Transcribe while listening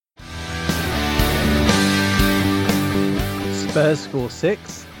Spurs score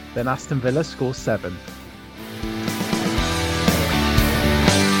 6, then Aston Villa score 7.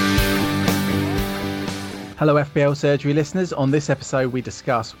 Hello FPL Surgery listeners. On this episode we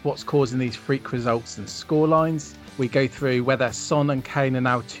discuss what's causing these freak results and scorelines. We go through whether Son and Kane are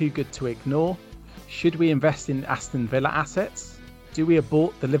now too good to ignore. Should we invest in Aston Villa assets? Do we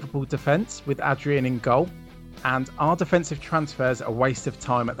abort the Liverpool defence with Adrian in goal? And are defensive transfers a waste of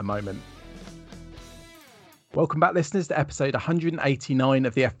time at the moment? Welcome back listeners to episode 189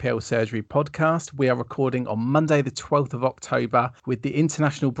 of the FPL Surgery podcast. We are recording on Monday the 12th of October with the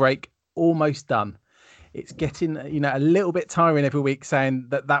international break almost done. It's getting, a little bit tiring every week saying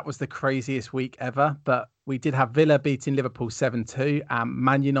that was the craziest week ever. But we did have Villa beating Liverpool 7-2 and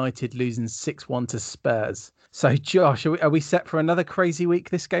Man United losing 6-1 to Spurs. So, Josh, are we set for another crazy week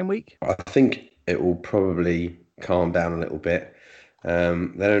this game week? I think it will probably calm down a little bit. They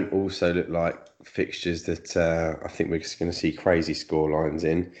don't also look like fixtures that I think we're just going to see crazy score lines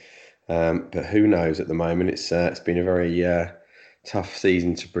in. But who knows at the moment? It's been a very tough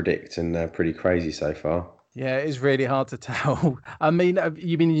season to predict and pretty crazy so far. Yeah, it is really hard to tell. I mean, have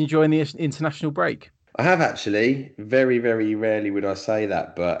you been enjoying the international break? I have actually. Very, very rarely would I say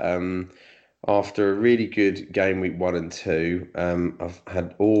that. But after a really good game week 1 and 2, I've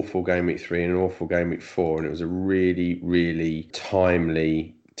had awful game week 3 and an awful game week 4. And it was a really, really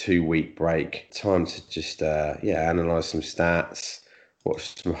timely 2-week break. Time to just, analyse some stats,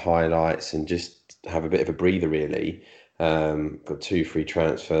 watch some highlights and just have a bit of a breather, really. Got 2 free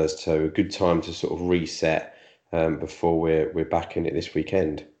transfers, so a good time to sort of reset before we're back in it this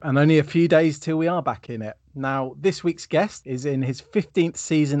weekend. And only a few days till we are back in it. Now, this week's guest is in his 15th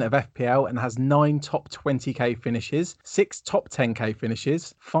season of FPL and has 9 top 20k finishes, 6 top 10k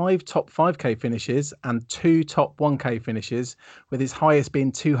finishes, 5 top 5k finishes, and 2 top 1k finishes, with his highest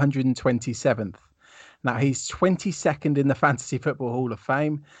being 227th. Now, he's 22nd in the Fantasy Football Hall of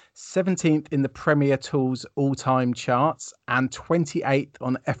Fame, 17th in the Premier Tools all-time charts, and 28th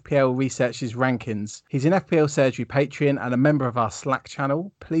on FPL Research's rankings. He's an FPL Surgery Patreon and a member of our Slack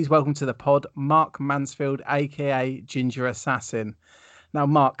channel. Please welcome to the pod, Mark Mansfield, aka Ginger Assassin. Now,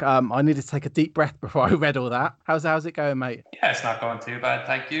 Mark, I needed to take a deep breath before I read all that. How's it going, mate? Yeah, it's not going too bad,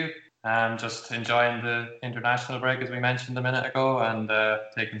 thank you. Just enjoying the international break, as we mentioned a minute ago, and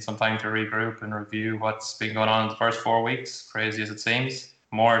taking some time to regroup and review what's been going on in the first 4 weeks. Crazy as it seems.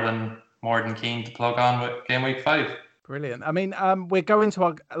 More than keen to plug on with game week 5. Brilliant. I mean, we're going to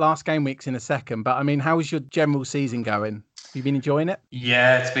our last game weeks in a second, but I mean, how's your general season going? Have you been enjoying it?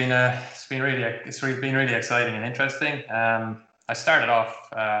 Yeah, it's been really exciting and interesting. I started off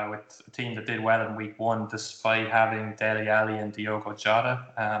with a team that did well in week 1, despite having Dele Alli and Diogo Jota.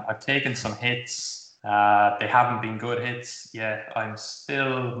 I've taken some hits. They haven't been good hits yet. I'm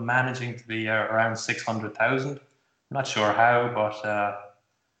still managing to be around 600,000. I'm not sure how, but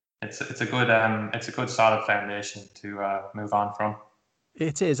it's a good solid foundation to move on from.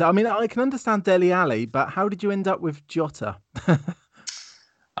 It is. I mean, I can understand Dele Alli, but how did you end up with Jota?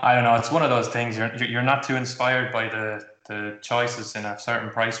 I don't know. It's one of those things. You're not too inspired by the choices in a certain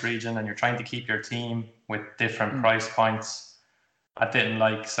price region, and you're trying to keep your team with different price points. I didn't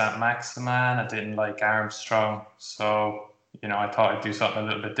like Saint-Maximin. I didn't like Armstrong. So, I thought I'd do something a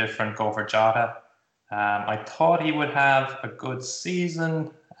little bit different, go for Jota. I thought he would have a good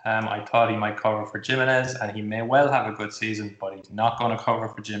season. I thought he might cover for Jimenez, and he may well have a good season, but he's not going to cover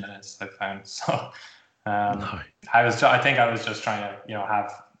for Jimenez, I found. So No. I think I was just trying to,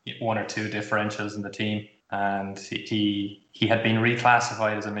 have 1 or 2 differentials in the team. And he had been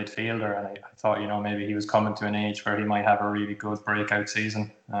reclassified as a midfielder, and I thought, maybe he was coming to an age where he might have a really good breakout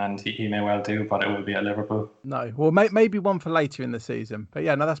season, and he may well do, but it will be at Liverpool. No, well, maybe one for later in the season. But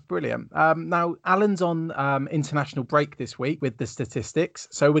yeah, no, that's brilliant. Now, Alan's on international break this week with the statistics,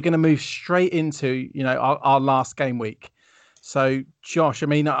 so we're going to move straight into, our last game week. So, Josh, I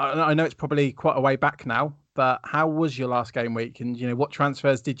mean, I know it's probably quite a way back now, but how was your last game week, and what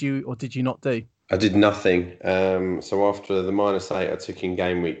transfers did you or did you not do? I did nothing. So after the -8 I took in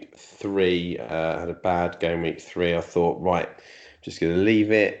game week 3, had a bad game week 3. I thought, right, just going to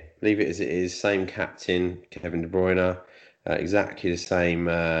leave it as it is. Same captain, Kevin De Bruyne, exactly the same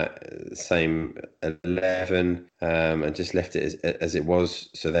 11, and just left it as it was.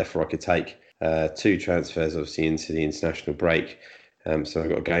 So therefore I could take 2 transfers obviously into the international break. So I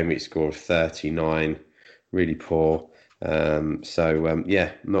got a game week score of 39, really poor.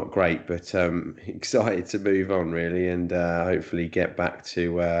 Not great, but excited to move on really, and hopefully get back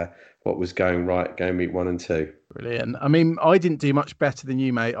to what was going right game week 1 and 2. Brilliant. I mean, I didn't do much better than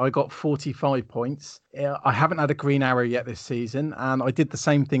you, mate. I got 45 points. I haven't had a green arrow yet this season, and I did the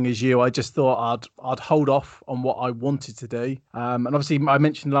same thing as you. I just thought I'd hold off on what I wanted to do. And obviously, I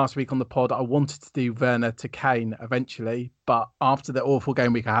mentioned last week on the pod I wanted to do Werner to Kane eventually, but after the awful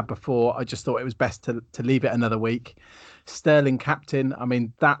game week I had before, I just thought it was best to leave it another week. Sterling captain. I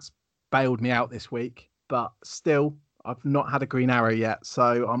mean, that's bailed me out this week, but still, I've not had a green arrow yet,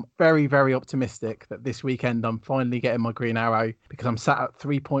 so I'm very, very optimistic that this weekend I'm finally getting my green arrow because I'm sat at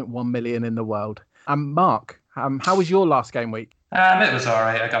 3.1 million in the world. Mark, how was your last game week? It was all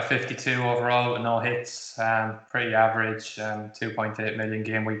right. I got 52 overall with no hits, pretty average, 2.8 million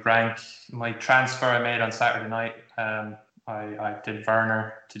game week rank. My transfer I made on Saturday night, I did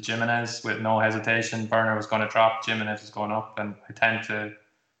Werner to Jimenez with no hesitation. Werner was going to drop, Jimenez was going up, and I tend to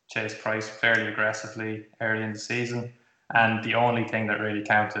chase price fairly aggressively early in the season. And the only thing that really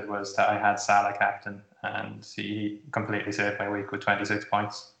counted was that I had Salah captain, and he completely saved my week with 26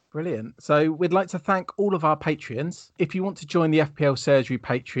 points. Brilliant. So we'd like to thank all of our Patreons. If you want to join the FPL Surgery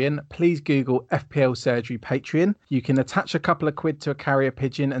Patreon, please Google FPL Surgery Patreon. You can attach a couple of quid to a carrier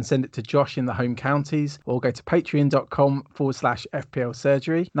pigeon and send it to Josh in the home counties, or go to patreon.com/FPL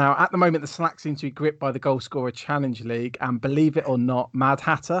Surgery. Now, at the moment, the slack seems to be gripped by the Goal Scorer Challenge League, and believe it or not, Mad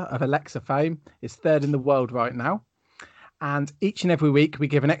Hatter of Alexa fame is third in the world right now. And each and every week, we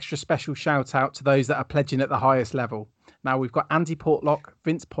give an extra special shout out to those that are pledging at the highest level. Now, we've got Andy Portlock,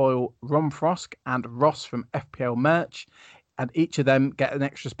 Vince Poyle, Ron Frosk, and Ross from FPL Merch, and each of them get an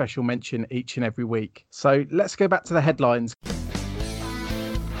extra special mention each and every week. So let's go back to the headlines.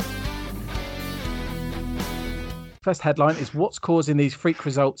 First headline is what's causing these freak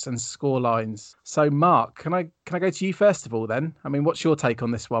results and score lines. So, Mark, can I go to you first of all then? I mean, what's your take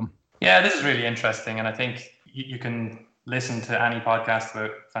on this one? Yeah, this is really interesting, and I think you can listen to any podcast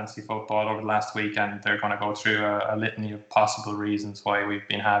about fantasy football over the last week and they're going to go through a litany of possible reasons why we've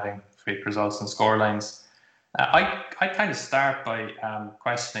been having freak results and scorelines. I kind of start by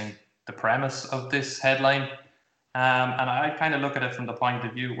questioning the premise of this headline, and I kind of look at it from the point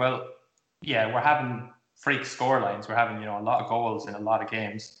of view, well, yeah, we're having freak scorelines, we're having a lot of goals in a lot of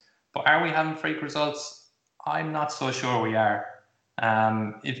games, but are we having freak results? I'm not so sure we are.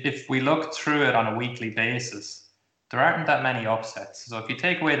 If we look through it on a weekly basis, there aren't that many upsets. So if you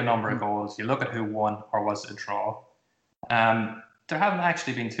take away the number of goals, you look at who won or was it a draw, there haven't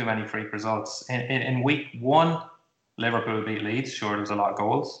actually been too many freak results. In week 1, Liverpool beat Leeds. Sure, there was a lot of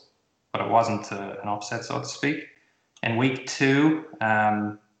goals, but it wasn't an upset, so to speak. In week 2,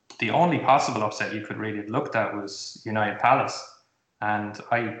 the only possible upset you could really have looked at was United Palace. And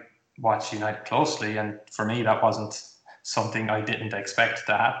I watched United closely, and for me, that wasn't something I didn't expect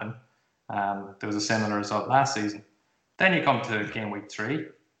to happen. There was a similar result last season. Then you come to game week 3.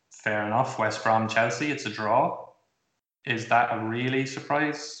 Fair enough. West Brom, Chelsea, it's a draw. Is that a really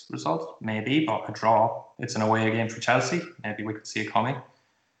surprise result? Maybe, but a draw. It's an away game for Chelsea. Maybe we could see it coming.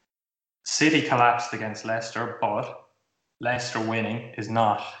 City collapsed against Leicester, but Leicester winning is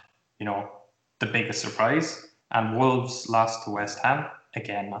not, the biggest surprise. And Wolves lost to West Ham.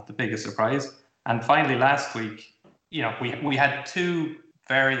 Again, not the biggest surprise. And finally, last week, we had 2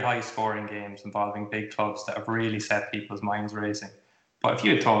 very high scoring games involving big clubs that have really set people's minds racing. But if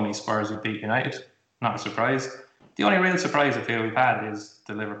you had told me Spurs would beat United, not a surprise. The only real surprise I feel we've had is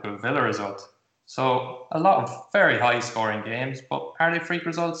the Liverpool Villa result. So a lot of very high scoring games, but are they freak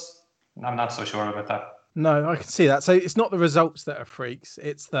results? I'm not so sure about that. No, I can see that. So it's not the results that are freaks,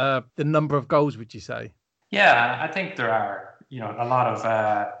 it's the number of goals, would you say? Yeah, I think there are, a lot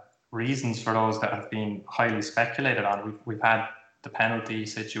of reasons for those that have been highly speculated on. We've had the penalty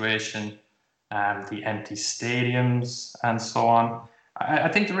situation, the empty stadiums, and so on. I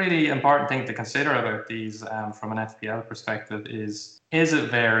think the really important thing to consider about these from an FPL perspective is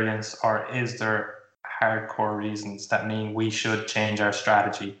it variance or is there hardcore reasons that mean we should change our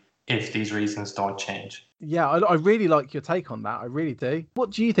strategy if these reasons don't change? Yeah, I really like your take on that. I really do.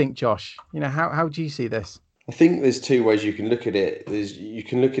 What do you think, Josh? How do you see this? I think there's 2 ways you can look at it. You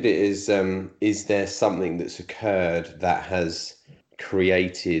can look at it as is there something that's occurred that has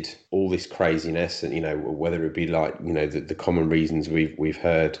created all this craziness, and whether it be like the common reasons we've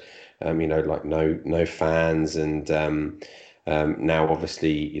heard, like no fans, and now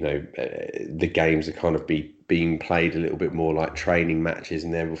obviously the games are kind of being played a little bit more like training matches,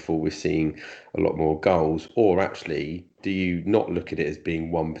 and therefore we're seeing a lot more goals. Or actually, do you not look at it as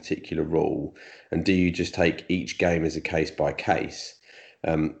being one particular rule, and do you just take each game as a case by case?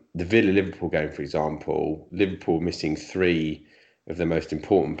 The Villa-Liverpool game, for example, Liverpool missing 3 of the most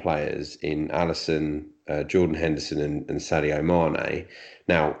important players in Alisson, Jordan Henderson and Sadio Mane.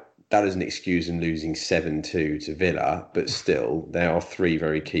 Now, that doesn't excuse them losing 7-2 to Villa, but still, there are three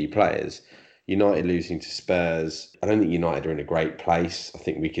very key players. United losing to Spurs. I don't think United are in a great place. I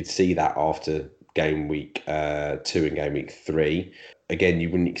think we could see that after game week 2 and game week 3. Again, you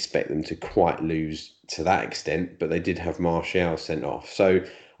wouldn't expect them to quite lose to that extent, but they did have Martial sent off. So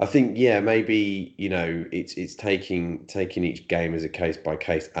I think, maybe, it's taking each game as a case by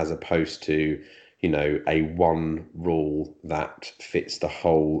case, as opposed to, a one rule that fits the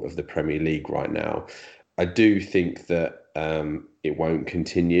whole of the Premier League right now. I do think that it won't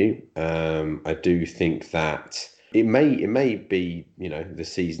continue. I do think that it may be, the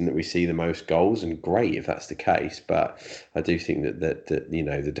season that we see the most goals, and great if that's the case. But I do think that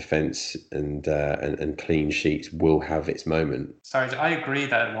the defence and clean sheets will have its moment. Sarge, I agree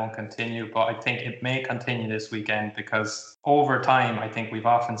that it won't continue, but I think it may continue this weekend because over time, I think we've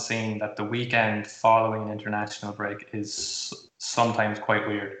often seen that the weekend following an international break is sometimes quite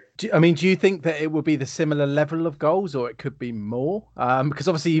weird. Do you think that it will be the similar level of goals, or it could be more? Because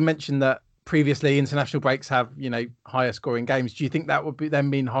obviously you mentioned that previously international breaks have, higher scoring games. Do you think that would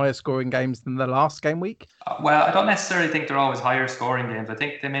mean higher scoring games than the last game week? Well, I don't necessarily think they're always higher scoring games. I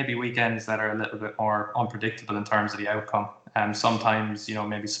think there may be weekends that are a little bit more unpredictable in terms of the outcome. Sometimes,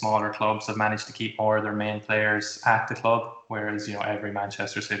 maybe smaller clubs have managed to keep more of their main players at the club, whereas, every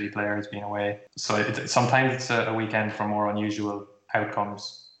Manchester City player has been away. So sometimes it's a weekend for more unusual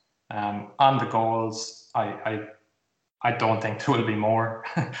outcomes. On the goals, I don't think there will be more,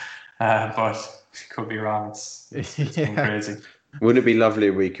 but could be wrong. It's been crazy. Wouldn't it be lovely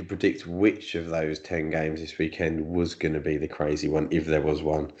if we could predict which of those 10 games this weekend was going to be the crazy one, if there was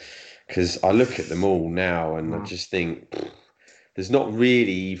one? Because I look at them all now and I just think there's not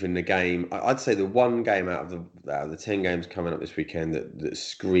really even a game. I'd say the one game out of the 10 games coming up this weekend that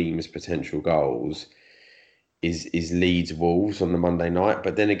screams potential goals is Leeds Wolves on the Monday night.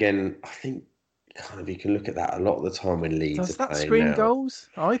 But then again, I think you can look at that a lot of the time when Leeds Does are that playing scream now. Goals?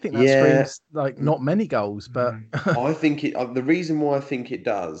 I think that screams like not many goals, but I think the reason why I think it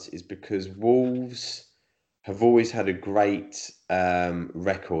does is because Wolves have always had a great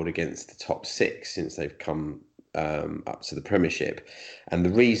record against the top 6 since they've come up to the Premiership, and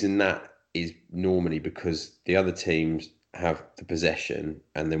the reason that is normally because the other teams have the possession,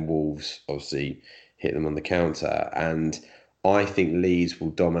 and then Wolves obviously hit them on the counter. And I think Leeds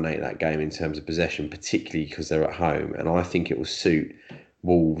will dominate that game in terms of possession, particularly because they're at home. And I think it will suit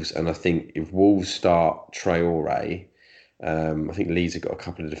Wolves. And I think if Wolves start Traore, I think Leeds have got a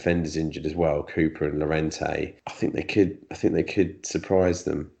couple of defenders injured as well, Cooper and Llorente. I think they could surprise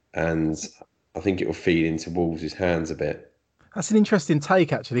them, and I think it will feed into Wolves' hands a bit. That's an interesting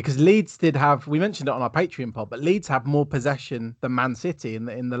take, actually, because Leeds did have, we mentioned it on our Patreon pod, but Leeds have more possession than Man City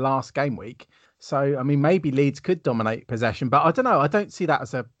in the last game week. So, maybe Leeds could dominate possession, but I don't know. I don't see that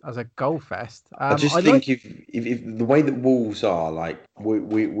as a goal fest. I just think if the way that Wolves are, like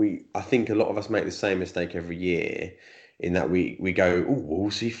I think a lot of us make the same mistake every year, in that we go, oh,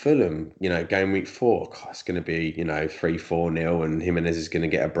 we'll see Fulham, game week 4. God, it's going to be, 3-4-0 and Jimenez is going to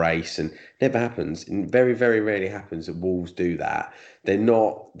get a brace, and never happens. And very, very rarely happens that Wolves do that. They're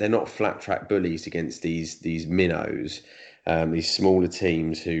not flat track bullies against these minnows, these smaller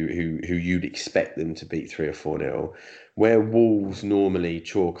teams who you'd expect them to beat 3 or 4-0. Where Wolves normally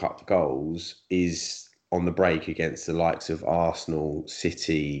chalk up goals is on the break against the likes of Arsenal,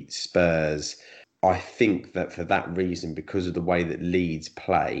 City, Spurs. I think that for that reason, because of the way that Leeds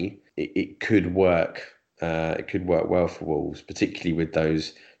play, it could work. It could work well for Wolves, particularly with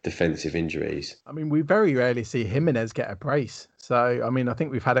those defensive injuries. We very rarely see Jimenez get a brace. So, I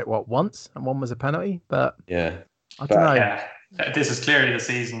think we've had it, once, and one was a penalty. But yeah, I don't know. Yeah, this is clearly the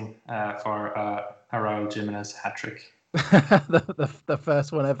season for Raúl Jimenez hat-trick. the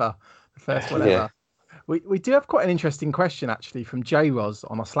first one ever. The first one ever. We do have quite an interesting question, actually, from J-Roz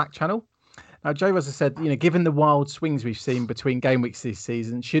on our Slack channel. Now, J-Roz has said, given the wild swings we've seen between game weeks this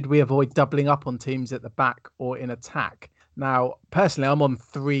season, should we avoid doubling up on teams at the back or in attack? Now, personally, I'm on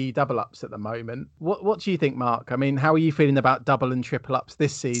 3 double ups at the moment. What do you think, Mark? How are you feeling about double and triple ups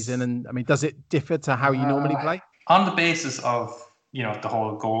this season? And does it differ to how you normally play? On the basis of, the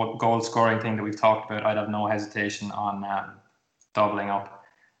whole goal scoring thing that we've talked about, I'd have no hesitation on doubling up.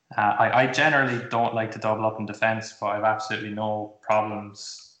 I generally don't like to double up in defence, but I have absolutely no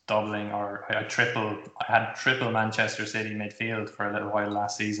problems doubling, or I had triple Manchester City midfield for a little while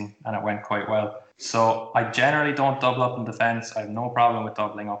last season, and it went quite well. So I generally don't double up in defence. I have no problem with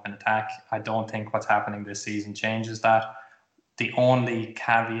doubling up in attack. I don't think what's happening this season changes that. The only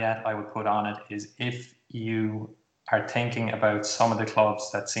caveat I would put on it is if you are thinking about some of the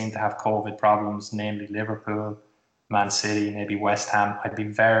clubs that seem to have COVID problems, namely Liverpool, Man City, maybe West Ham, I'd be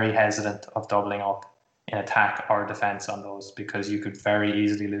very hesitant of doubling up in attack or defence on those, because you could very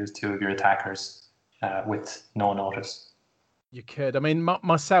easily lose two of your attackers with no notice. You could. I mean,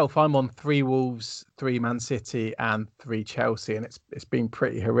 myself, I'm on 3 Wolves, 3 Man City, and 3 Chelsea, and it's been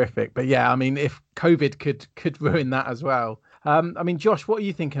pretty horrific. But yeah, I mean, if COVID could ruin that as well. I mean, Josh, what are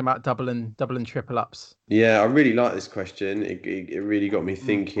you thinking about double and triple ups? Yeah, I really like this question. It really got me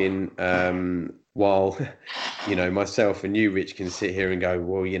thinking. While, myself and you, Rich, can sit here and go,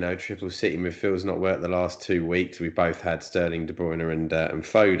 well, triple City midfield's not worked the last 2 weeks. We both had Sterling, De Bruyne, and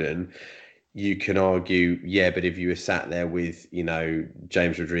Foden. You can argue, yeah, but if you were sat there with,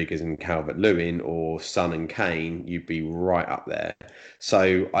 James Rodriguez and Calvert-Lewin, or Son and Kane, you'd be right up there.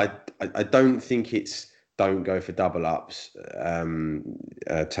 So I don't think it's don't go for double ups,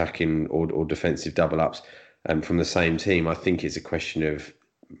 attacking or defensive double ups from the same team. I think it's a question of,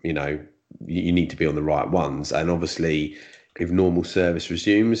 you need to be on the right ones. And obviously, if normal service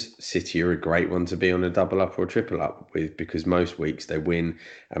resumes, City are a great one to be on a double up or a triple up with, because most weeks they win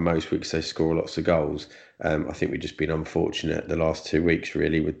and most weeks they score lots of goals. I think we've just been unfortunate the last 2 weeks,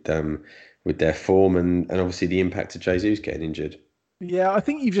 really, with their form and obviously the impact of Jesus getting injured. Yeah, I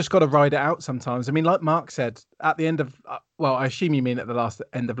think you've just got to ride it out sometimes. I mean, like Mark said, at the end of, I assume you mean at the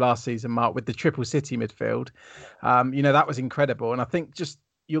end of last season, Mark, with the triple City midfield, that was incredible. And I think just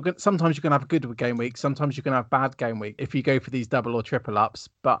sometimes you're going to have a good game week, sometimes you're going to have bad game week if you go for these double or triple ups.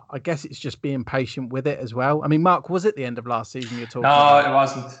 But I guess it's just being patient with it as well. I mean, Mark, was it the end of last season you're talking about? No, it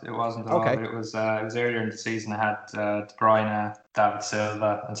wasn't at all. It was earlier in the season. I had De Bruyne, David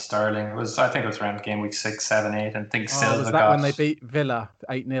Silva, and Sterling. I think it was around game week 6, 7, 8. And I think Silva was that when they beat Villa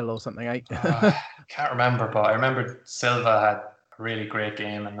 8-0 or something? Can't remember, but I remember Silva had really great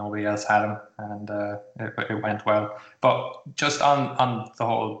game and nobody else had him, and it went well. But just on the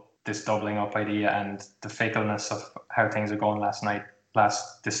whole, this doubling up idea and the fickleness of how things are going this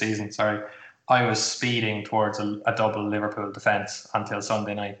season, I was speeding towards a double Liverpool defence until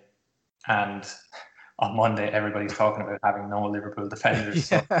Sunday night, and on Monday everybody's talking about having no Liverpool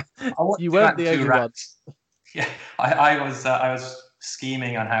defenders. Yeah. So you weren't the only one. Yeah, I was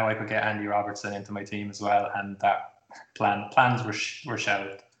scheming on how I could get Andy Robertson into my team as well, and that plans were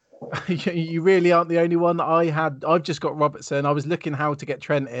shelved. You really aren't the only one. I've just got Robertson. I was looking how to get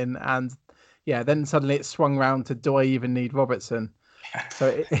Trent in, and then suddenly it swung round to, do I even need Robertson?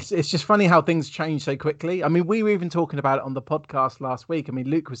 So it's just funny how things change so quickly. I mean, we were even talking about it on the podcast last week. I mean,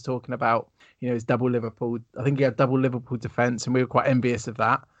 Luke was talking about, his double Liverpool. I think he had double Liverpool defence, and we were quite envious of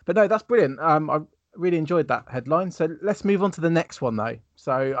that. But no, that's brilliant. I really enjoyed that headline. So let's move on to the next one, though.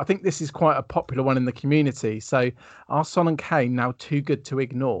 So I think this is quite a popular one in the community. So are Son and Kane now too good to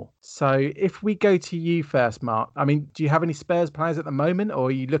ignore? So if we go to you first, Mark, I mean, do you have any Spurs players at the moment, or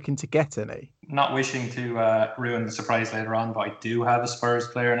are you looking to get any? Not wishing to ruin the surprise later on, but I do have a Spurs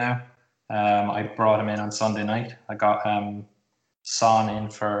player now. I brought him in on Sunday night. I got Son in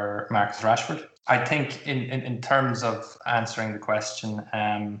for Marcus Rashford. I think in terms of answering the question,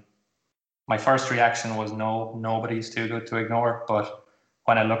 my first reaction was no, nobody's too good to ignore. But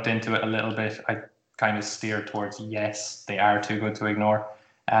when I looked into it a little bit, I kind of steered towards yes, they are too good to ignore.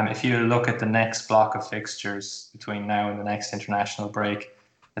 If you look at the next block of fixtures between now and the next international break,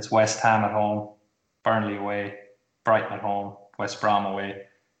 it's West Ham at home, Burnley away, Brighton at home, West Brom away.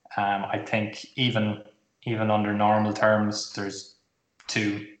 I think even under normal terms, there's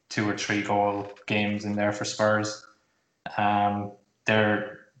two or three goal games in there for Spurs.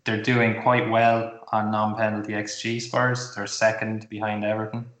 They're doing quite well on non-penalty XG, Spurs. They're second behind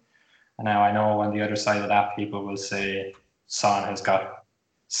Everton. And now I know on the other side of that, people will say Son has got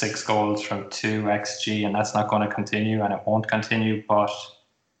 6 goals from 2 XG, and that's not going to continue, and it won't continue. But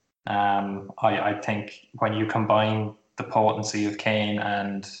I think when you combine the potency of Kane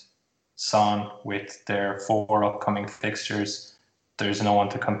and Son with their 4 upcoming fixtures, there's no one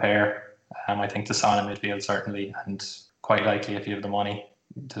to compare. I think to Son in midfield, certainly, and quite likely if you have the money,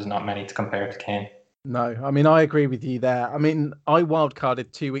 there's not many to compare to Kane. No, I mean, I agree with you there. I mean, I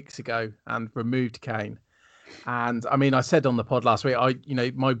wildcarded 2 weeks ago and removed Kane. And I mean, I said on the pod last week,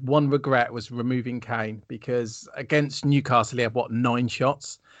 my one regret was removing Kane, because against Newcastle, he had 9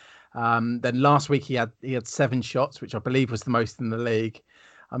 shots. Then last week he had 7 shots, which I believe was the most in the league.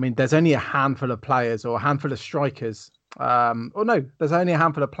 I mean, there's only a handful of players or a handful of strikers. There's only a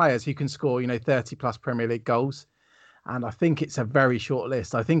handful of players who can score, 30 plus Premier League goals. And I think it's a very short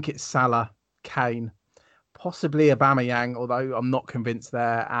list. I think it's Salah, Kane, possibly Aubameyang, although I'm not convinced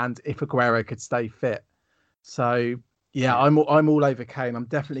there. And if Aguero could stay fit. So, yeah, I'm all over Kane. I'm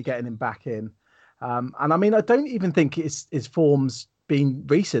definitely getting him back in. And I mean, I don't even think his form's been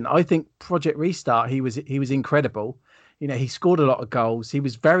recent. I think Project Restart, he was incredible. He scored a lot of goals. He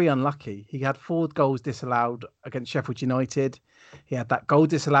was very unlucky. He had 4 goals disallowed against Sheffield United. He had that goal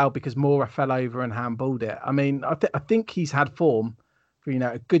disallowed because Moura fell over and handballed it. I mean, I think he's had form for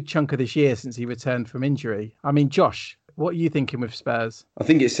a good chunk of this year since he returned from injury. I mean, Josh, what are you thinking with Spurs? I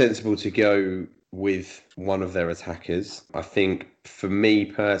think it's sensible to go with one of their attackers. I think for me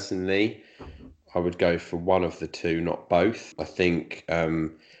personally, I would go for one of the two, not both. I think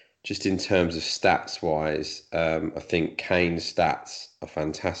just in terms of stats wise, I think Kane's stats are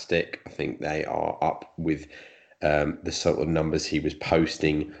fantastic. I think they are up with the sort of numbers he was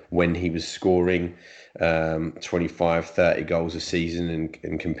posting when he was scoring 25, 30 goals a season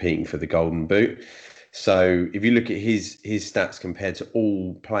and competing for the Golden Boot. So if you look at his stats compared to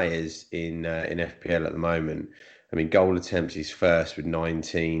all players in FPL at the moment, I mean, goal attempts, he's first with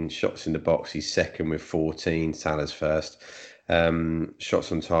 19. Shots in the box, he's second with 14. Salah's first.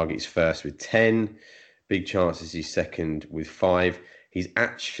 Shots on target, he's first with 10. Big chances, he's second with 5. He's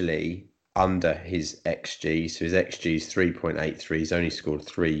actually under his XG. So his XG is 3.83. He's only scored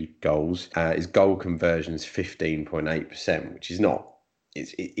 3 goals. His goal conversion is 15.8%, which is not.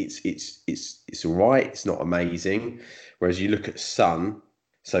 It's all right. It's not amazing. Whereas you look at Son,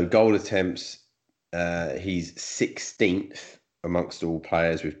 so goal attempts, he's 16th amongst all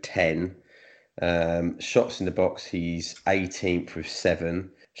players with 10. Shots in the box, he's 18th with 7.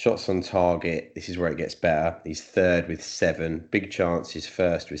 Shots on target, this is where it gets better. He's 3rd with 7. Big chances,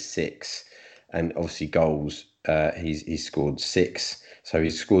 1st with 6. And obviously goals, he's scored 6. So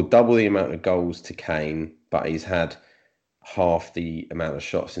he's scored double the amount of goals to Kane, but he's had half the amount of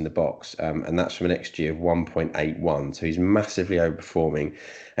shots in the box, and that's from an XG of 1.81. So he's massively overperforming,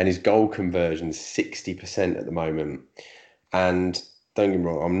 and his goal conversion is 60% at the moment. And don't get me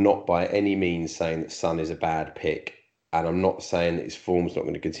wrong, I'm not by any means saying that Son is a bad pick, and I'm not saying that his form's not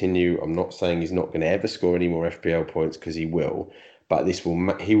going to continue. I'm not saying he's not going to ever score any more FPL points, because he will, but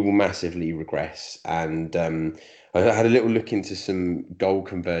he will massively regress. And I had a little look into some goal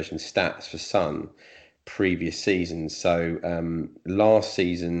conversion stats for Son previous seasons. So last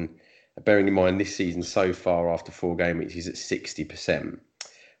season, bearing in mind this season so far after 4 game weeks, he's at 60%.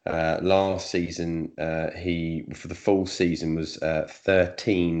 Last season, he for the full season was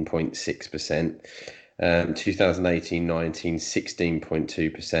 13.6%. 2018-19,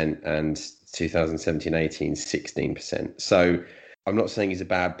 16.2%, and 2017-18, 16%. So I'm not saying he's a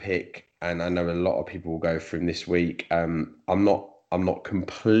bad pick, and I know a lot of people will go for him this week. I'm not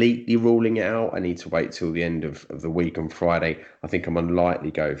completely ruling it out. I need to wait till the end of the week on Friday. I think I'm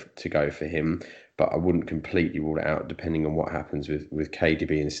unlikely to go for him, but I wouldn't completely rule it out depending on what happens with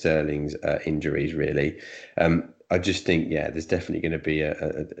KDB and Sterling's injuries, really. I just think, there's definitely going to be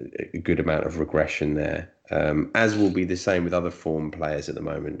a good amount of regression there, as will be the same with other form players at the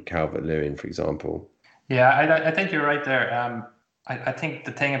moment, Calvert-Lewin, for example. Yeah, I think you're right there. I think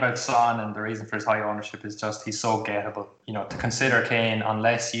the thing about Son and the reason for his high ownership is just he's so gettable. To consider Kane,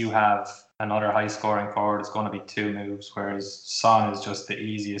 unless you have another high-scoring forward, it's going to be 2 moves, whereas Son is just the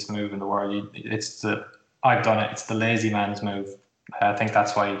easiest move in the world. I've done it. It's the lazy man's move. I think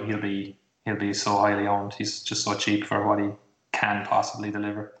that's why he'll be so highly owned. He's just so cheap for what he can possibly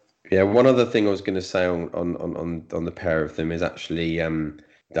deliver. Yeah, one other thing I was going to say on the pair of them is actually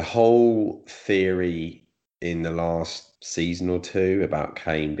the whole theory in the last season or 2 about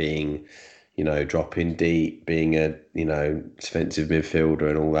Kane being, dropping deep, being a, defensive midfielder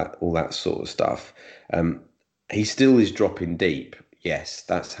and all that sort of stuff. He still is dropping deep. Yes,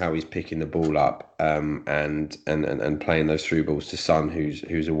 that's how he's picking the ball up and playing those through balls to Son,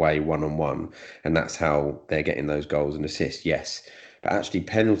 who's away 1-on-1, and that's how they're getting those goals and assists. Yes, but actually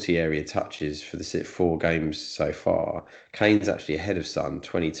penalty area touches for the 4 games so far, Kane's actually ahead of Son,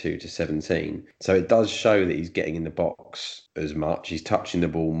 22-17. So it does show that he's getting in the box as much. He's touching the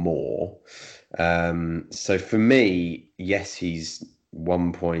ball more. So for me, yes, he's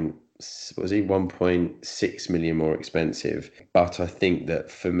 1.6 million more expensive. But I think that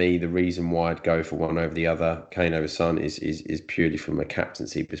for me, the reason why I'd go for one over the other, Kane over Son, is purely from a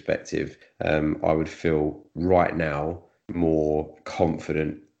captaincy perspective. I would feel right now more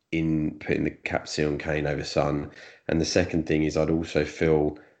confident in putting the captaincy on Kane over Son. And the second thing is I'd also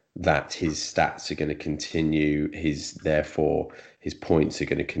feel that his stats are going to continue, therefore his points are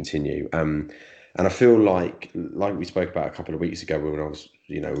going to continue. And I feel like we spoke about a couple of weeks ago when I was,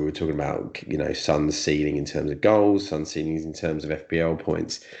 we were talking about, Son's ceiling in terms of goals, Son's ceilings in terms of FPL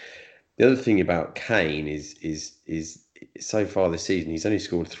points. The other thing about Kane is so far this season, he's only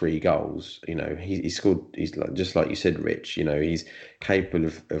scored 3 goals. He's just like you said, Rich, he's capable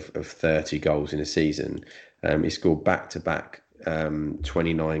of 30 goals in a season. He scored back-to-back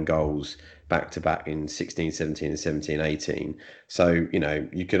 29 goals back to back in 16, 17 and 17, 18. So,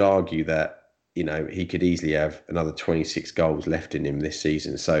 you could argue that, he could easily have another 26 goals left in him this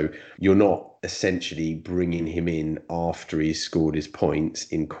season. So you're not essentially bringing him in after he's scored his points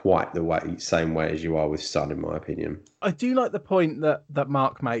in quite the same way as you are with Son, in my opinion. I do like the point that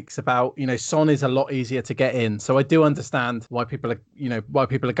Mark makes about, Son is a lot easier to get in. So I do understand why people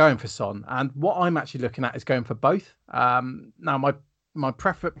are going for Son. And what I'm actually looking at is going for both. Now my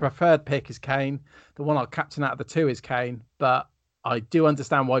preferred pick is Kane. The one I'll captain out of the two is Kane, but I do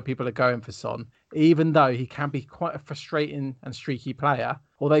understand why people are going for Son, even though he can be quite a frustrating and streaky player.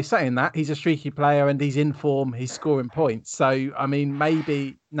 Although saying that, he's a streaky player and he's in form, he's scoring points. So, I mean,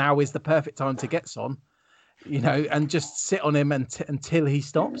 maybe now is the perfect time to get Son, and just sit on him until he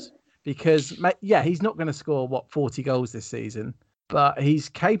stops. Because, he's not going to score, 40 goals this season, but he's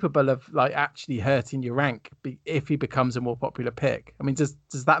capable of actually hurting your rank if he becomes a more popular pick. I mean, does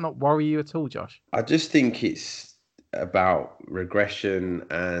that not worry you at all, Josh? I just think it's about regression,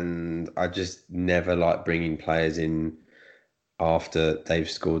 and I just never like bringing players in after they've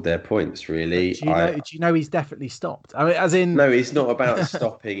scored their points, really. Do you know he's definitely stopped? I mean, as in... No, it's not about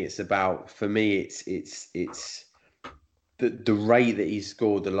stopping. It's about, for me, it's the rate that he's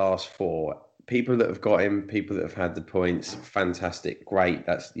scored the last four. People that have got him, people that have had the points, fantastic, great.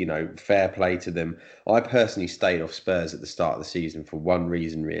 That's, fair play to them. I personally stayed off Spurs at the start of the season for one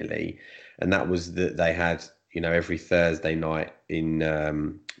reason, really, and that was that they had, every Thursday night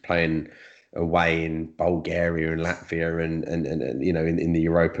in playing away in Bulgaria and Latvia and in the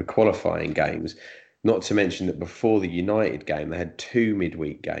Europa qualifying games. Not to mention that before the United game, they had two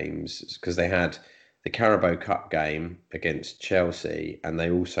midweek games because they had the Carabao Cup game against Chelsea, and they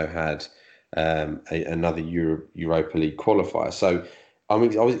also had another Europa League qualifier. So I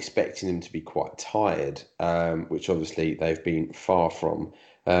was expecting them to be quite tired, which obviously they've been far from.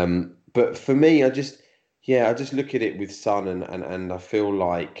 But for me, I just look at it with Son, and I feel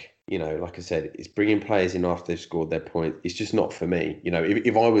like, like I said, it's bringing players in after they've scored their point. It's just not for me.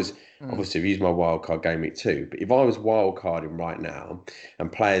 If I was, obviously I've used my wildcard game week 2, but if I was wildcarding right now,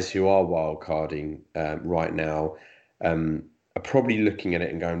 and players who are wildcarding right now are probably looking at it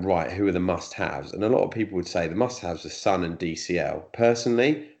and going, right, who are the must-haves? And a lot of people would say the must-haves are Son and DCL.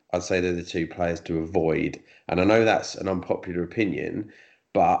 Personally, I'd say they're the two players to avoid. And I know that's an unpopular opinion,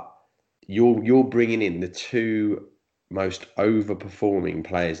 but you're bringing in the two most overperforming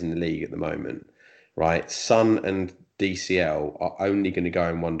players in the league at the moment, right? Son and DCL are only going to go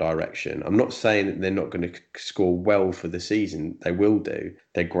in one direction. I'm not saying that they're not going to score well for the season. They will do.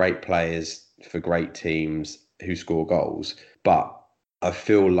 They're great players for great teams who score goals. But I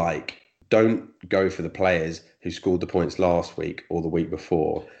feel like don't go for the players who scored the points last week or the week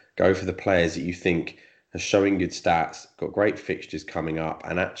before. Go for the players that you think are showing good stats, got great fixtures coming up,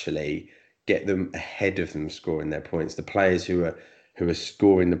 and actually get them ahead of them scoring their points. The players who are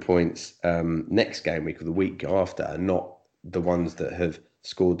scoring the points next game week or the week after are not the ones that have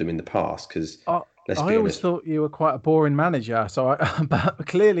scored them in the past. Because I always thought you were quite a boring manager, so but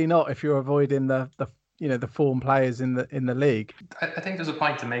clearly not if you're avoiding the form players in the league. I think there's a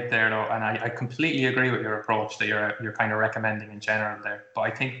point to make there, though, and I completely agree with your approach that you're kind of recommending in general there. But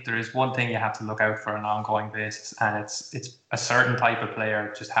I think there is one thing you have to look out for on an ongoing basis, and it's a certain type of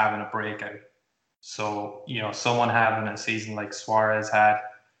player just having a breakout. So, someone having a season like Suarez had,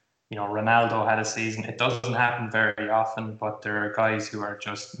 Ronaldo had a season. It doesn't happen very often, but there are guys who are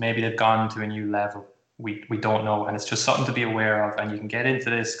just, maybe they've gone to a new level. We don't know, and it's just something to be aware of. And you can get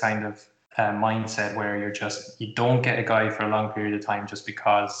into this kind of mindset where you don't get a guy for a long period of time just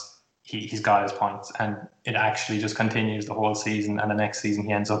because he's got his points, and it actually just continues the whole season, and the next season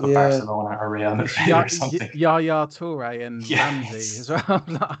he ends up at Barcelona or Real Madrid or something. Yaya Toure and Ramsey as well.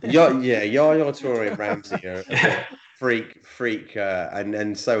 Yaya Toure and Ramsey are freak,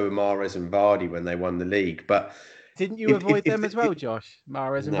 and so were Mahrez and Vardy when they won the league. But didn't you avoid them as well, Josh?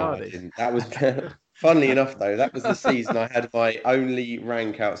 Mahrez and Vardy? No, I didn't. That was funnily enough, though, that was the season I had my only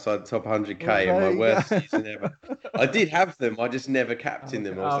rank outside the top 100k and my worst season ever. I did have them, I just never captained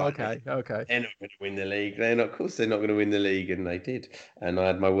them. I was okay. They're not going to win the league. Of course, they're not going to win the league, and they did. And I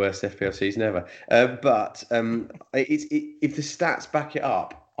had my worst FPL season ever. But if the stats back it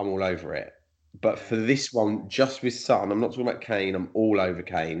up, I'm all over it. But for this one, just with Son, I'm not talking about Kane. I'm all over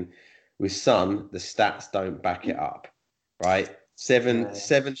Kane. With Son, the stats don't back it up, right?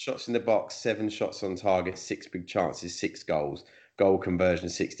 Seven shots in the box, 7 shots on target, 6 big chances, 6 goals, goal conversion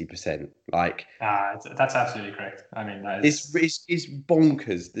 60%. That's absolutely correct. I mean, it's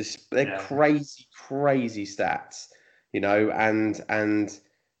bonkers. They're crazy stats, and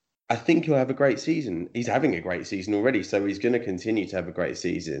I think he'll have a great season. He's having a great season already, so he's going to continue to have a great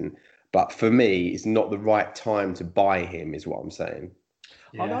season. But for me, it's not the right time to buy him, is what I'm saying.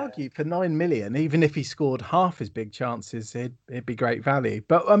 I'd Yeah. argue for 9 million, even if he scored half his big chances, it'd be great value.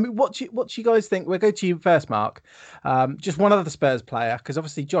 But I mean, what do you guys think? We'll go to you first, Mark. Just one other Spurs player, because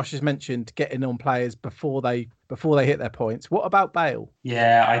obviously Josh has mentioned getting on players before they hit their points. What about Bale?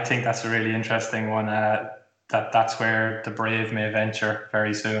 Yeah, I think that's a really interesting one. That's where the Brave may venture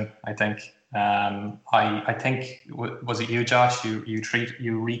very soon, I think. I think was it you, Josh? You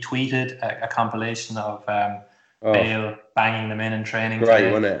retweeted a compilation of Bale banging them in training. Great,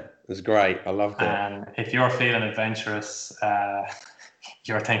 today. wasn't it? It was great. I loved it. And if you're feeling adventurous,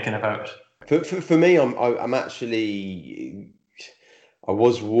 you're thinking about. For me, I'm actually. I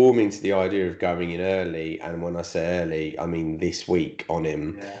was warming to the idea of going in early, and when I say early, I mean this week on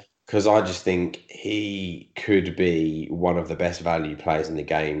him, because I just think he could be one of the best value players in the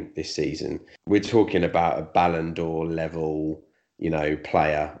game this season. We're talking about a Ballon d'Or level,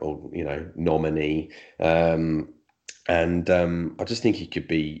 player or nominee, and I just think he could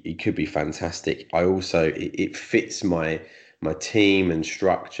be fantastic. I also it fits my team and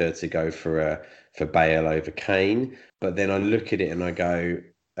structure to go for Bale over Kane. But then I look at it and I go,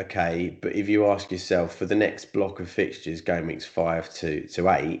 okay, but if you ask yourself for the next block of fixtures, game weeks 5 to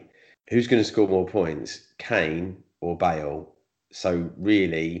 8, who's going to score more points, Kane or Bale? So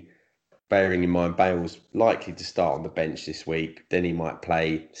really, bearing in mind Bale's likely to start on the bench this week, then he might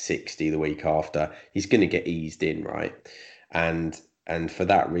play 60 the week after. He's going to get eased in, right? And for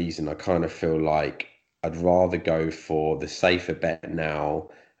that reason, I kind of feel like I'd rather go for the safer bet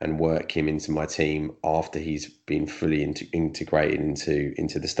now and work him into my team after he's been fully integrated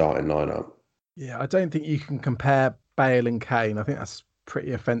into the starting lineup. Yeah, I don't think you can compare Bale and Kane. I think that's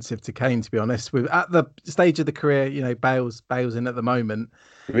pretty offensive to Kane, to be honest. At the stage of the career, Bale's in at the moment.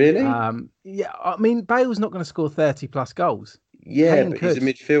 Really? Yeah, I mean, Bale's not going to score 30 plus goals. Yeah, Kane but could. He's a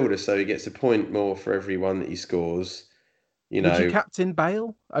midfielder, so he gets a point more for every one that he scores. Would you captain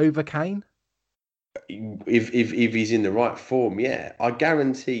Bale over Kane? If he's in the right form, yeah. I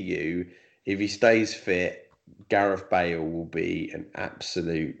guarantee you, if he stays fit, Gareth Bale will be an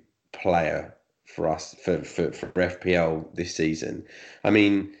absolute player for us for FPL this season. I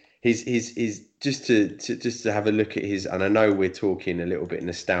mean, his just to have a look at his, and I know we're talking a little bit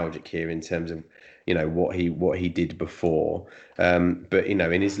nostalgic here in terms of what he did before, but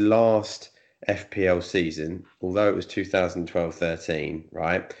in his last FPL season, although it was 2012-13,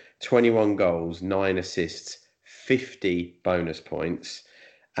 right? 21 goals, 9 assists, 50 bonus points,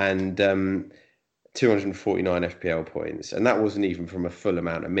 and 249 FPL points. And that wasn't even from a full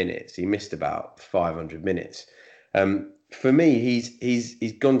amount of minutes. He missed about 500 minutes. For me,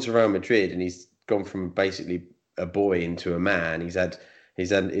 he's gone to Real Madrid and he's gone from basically a boy into a man. He's had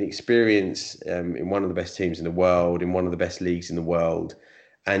an experience in one of the best teams in the world, in one of the best leagues in the world.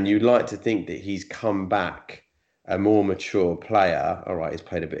 And you'd like to think that he's come back a more mature player. All right, he's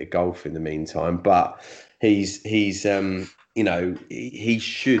played a bit of golf in the meantime, but he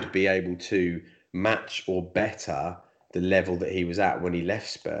should be able to match or better the level that he was at when he left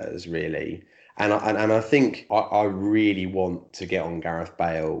Spurs, really. And I think I really want to get on Gareth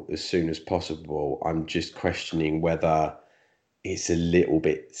Bale as soon as possible. I'm just questioning whether it's a little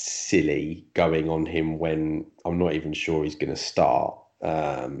bit silly going on him when I'm not even sure he's going to start,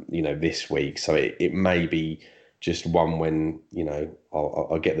 this week. So it may be just one when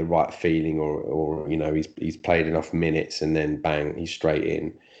I'll get the right feeling, or he's played enough minutes and then bang, he's straight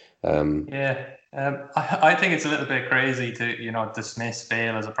in. I think it's a little bit crazy to dismiss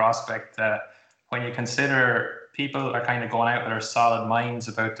Bale as a prospect when you consider people are kind of going out with their solid minds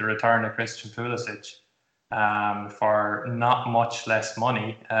about the return of Christian Pulisic for not much less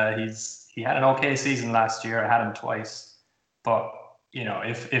money. He had an okay season last year. I had him twice, but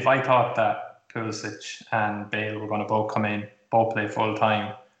if I thought that Pulisic and Bale were going to both come in, both play full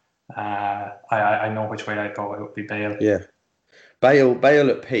time, I know which way I'd go. It would be Bale. Yeah, Bale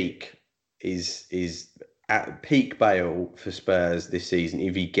at peak is at peak Bale for Spurs this season.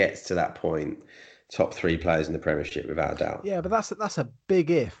 If he gets to that point, top 3 players in the Premiership without a doubt. Yeah, but that's a big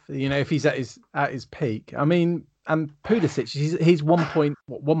if. If he's at his peak. I mean, and Pulisic, he's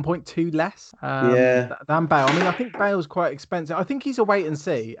 1.2 less than Bale. I mean, I think Bale's quite expensive. I think he's a wait and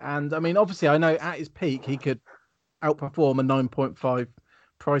see. And I mean, obviously, I know at his peak he could outperform a 9.5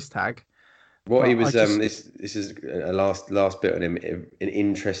 price tag. What he was, this is a last bit on him. An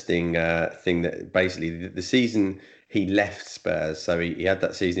interesting thing that basically the season he left Spurs, so he had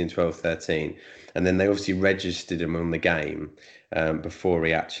that season in 12-13, and then they obviously registered him on the game before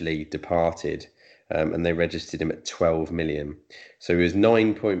he actually departed. and they registered him at 12 million. So he was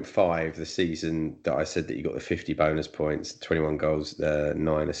 9.5 the season that I said that he got the 50 bonus points, 21 goals,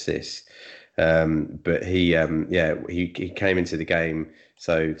 9 assists. But he came into the game,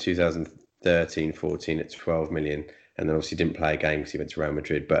 so 2013-14 at 12 million, and then obviously didn't play a game because he went to Real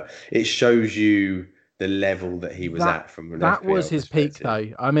Madrid. But it shows you the level that he was at from an that FPL was his peak, though.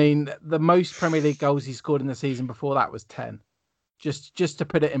 I mean, the most Premier League goals he scored in the season before that was 10. Just to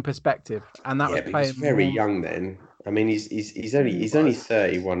put it in perspective, and that was but playing he's very young then. I mean, he's only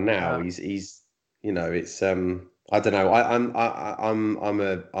 31 now. He's it's I don't know.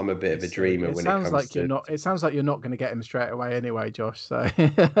 I'm a bit of a dreamer when it comes to. It sounds like you're not going to get him straight away anyway, Josh. So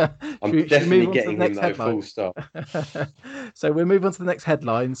I'm definitely getting him though. Full stop. So we'll move on to the next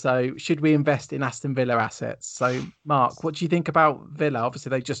headline. So should we invest in Aston Villa assets? So Mark, what do you think about Villa? Obviously,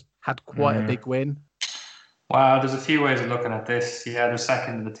 they just had quite a big win. Well, there's a few ways of looking at this. Yeah, they're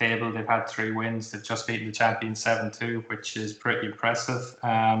second in the table. They've had 3 wins. They've just beaten the champions 7-2, which is pretty impressive.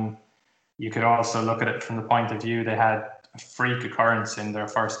 You could also look at it from the point of view they had a freak occurrence in their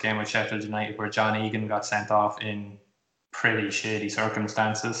first game with Sheffield United where John Egan got sent off in pretty shady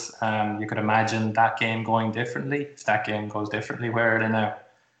circumstances. You could imagine that game going differently. If that game goes differently, where are they now?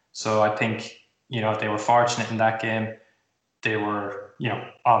 So I think, if they were fortunate in that game, they were,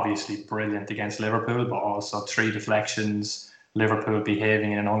 obviously brilliant against Liverpool, but also 3 deflections, Liverpool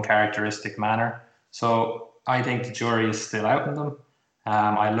behaving in an uncharacteristic manner. So I think the jury is still out on them.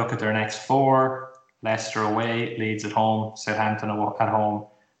 I look at their next 4, Leicester away, Leeds at home, Southampton at home,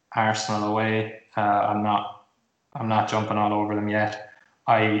 Arsenal away. I'm not jumping all over them yet.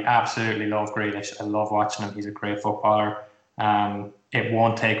 I absolutely love Grealish. I love watching him. He's a great footballer. It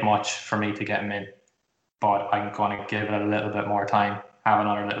won't take much for me to get him in, but I'm going to give it a little bit more time, have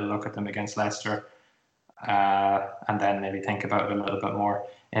another little look at them against Leicester, and then maybe think about it a little bit more.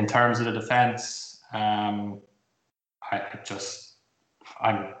 In terms of the defence,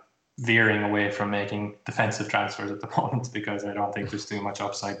 I'm veering away from making defensive transfers at the moment because I don't think there's too much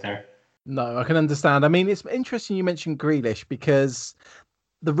upside there. No, I can understand. I mean, it's interesting you mentioned Grealish because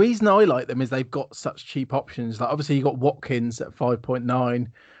the reason I like them is they've got such cheap options. Like obviously you got Watkins at 5.9.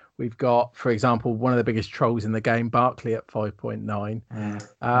 We've got, for example, one of the biggest trolls in the game, Barkley at 5.9.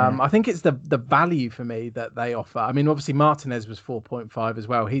 I think it's the value for me that they offer. I mean, obviously Martinez was 4.5 as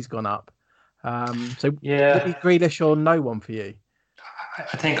well. He's gone up. So yeah, would it be Grealish or no one for you?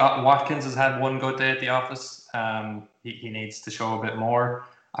 I think Watkins has had one good day at the office. He needs to show a bit more.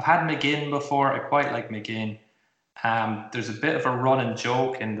 I've had McGinn before. I quite like McGinn. There's a bit of a running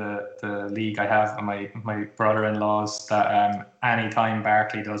joke in the league I have with my brother-in-laws that anytime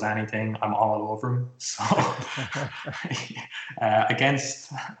Barkley does anything, I'm all over him. So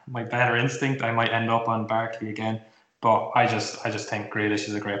against my better instinct, I might end up on Barkley again. But I just think Grealish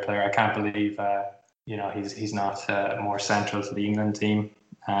is a great player. I can't believe he's not more central to the England team.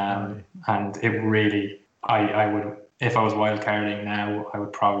 And it really, I would, if I was wildcarding now, I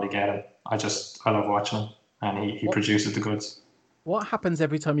would probably get him. I love watching him. And he produces the goods. What happens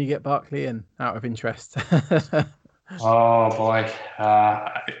every time you get Barkley in, out of interest? Oh boy!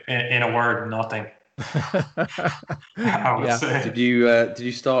 In a word, nothing. I would say. Did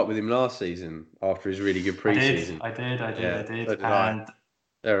you start with him last season after his really good pre-season? I did. So did and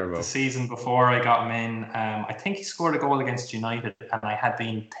Terrible. The season before I got him in, I think he scored a goal against United, and I had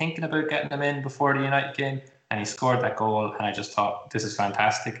been thinking about getting him in before the United game, and he scored that goal, and I just thought this is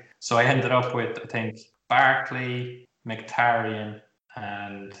fantastic. So I ended up with, I think, Barkley, Mkhitaryan,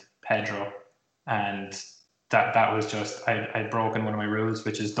 and Pedro, and that was just I'd broken one of my rules,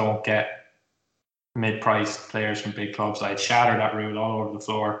 which is don't get mid-priced players from big clubs. I'd shattered that rule all over the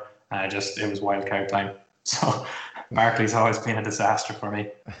floor, and it was wildcard time. So Barkley's always been a disaster for me.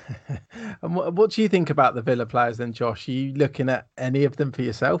 And what do you think about the Villa players then, Josh? Are you looking at any of them for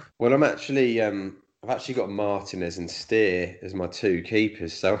yourself? Well, I've actually got Martinez and Steer as my 2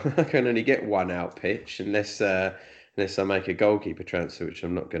 keepers, so I can only get one out pitch unless I make a goalkeeper transfer, which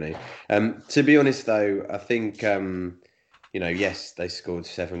I'm not going to. To be honest, though, I think yes, they scored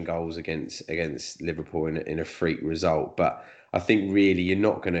 7 goals against Liverpool in a freak result, but I think really you're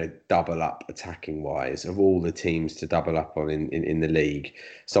not going to double up attacking wise of all the teams to double up on in the league.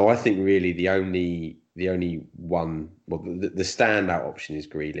 So I think really the only one, the standout option is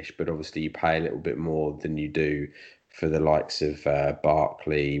Grealish, but obviously you pay a little bit more than you do for the likes of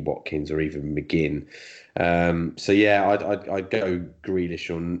Barkley, Watkins, or even McGinn. So yeah, I'd go Grealish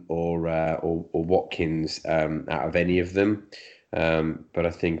or Watkins out of any of them. But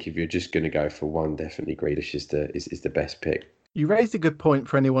I think if you're just going to go for one, definitely Grealish is the best pick. You raised a good point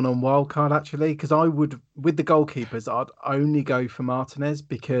for anyone on wildcard, actually, because I would, with the goalkeepers, I'd only go for Martinez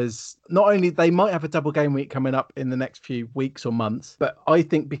because not only they might have a double game week coming up in the next few weeks or months, but I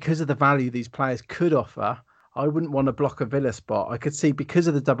think because of the value these players could offer, I wouldn't want to block a Villa spot. I could see because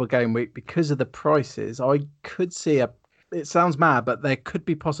of the double game week, because of the prices, I could see a. It sounds mad, but there could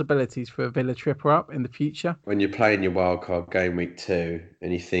be possibilities for a Villa tripper up in the future. When you're playing your wildcard game week 2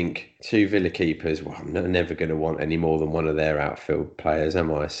 and you think two Villa keepers, well, I'm never going to want any more than one of their outfield players, am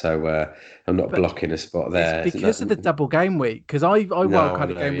I? So I'm not blocking a spot there. It's because of the double game week, because I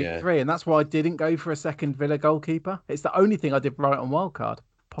wildcarded game week 3, and that's why I didn't go for a second Villa goalkeeper. It's the only thing I did right on wildcard,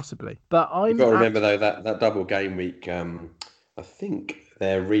 possibly. But You've got to remember, though, that double game week, I think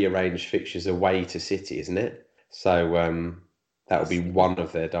they're rearranged fixtures away to City, isn't it? So that will be one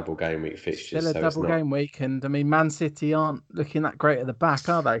of their double game week fixtures. Still a double game week, and I mean, Man City aren't looking that great at the back,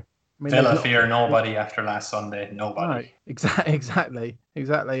 are they? I mean, Villa fear nobody after last Sunday. Nobody. Right. Exactly.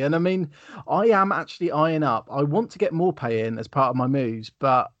 And I mean, I am actually eyeing up. I want to get more pay in as part of my moves,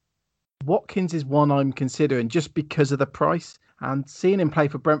 but Watkins is one I'm considering just because of the price. And seeing him play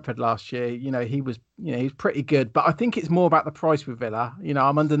for Brentford last year, he was pretty good. But I think it's more about the price with Villa.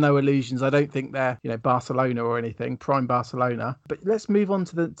 I'm under no illusions. I don't think they're, Barcelona or anything, prime Barcelona. But let's move on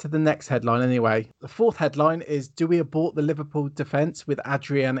to the next headline anyway. The fourth headline is, do we abort the Liverpool defence with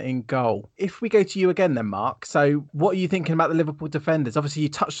Adrian in goal? If we go to you again then, Mark. So what are you thinking about the Liverpool defenders? Obviously, you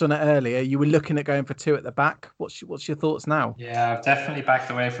touched on it earlier. You were looking at going for two at the back. What's your thoughts now? Yeah, I've definitely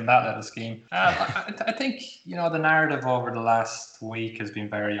backed away from that little scheme. I think, the narrative over the last week has been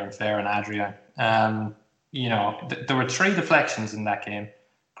very unfair on Adrian. There were 3 deflections in that game.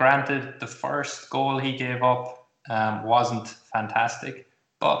 Granted, the first goal he gave up wasn't fantastic,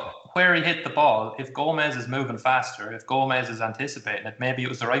 but where he hit the ball, if Gomez is moving faster, if Gomez is anticipating it, maybe it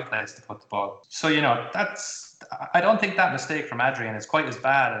was the right place to put the ball. So, I don't think that mistake from Adrian is quite as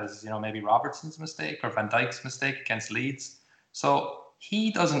bad as, maybe Robertson's mistake or Van Dijk's mistake against Leeds. So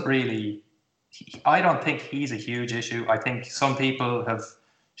he doesn't really... I don't think he's a huge issue. I think some people have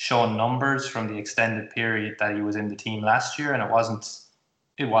shown numbers from the extended period that he was in the team last year, and it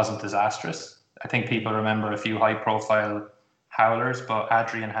wasn't disastrous. I think people remember a few high-profile howlers, but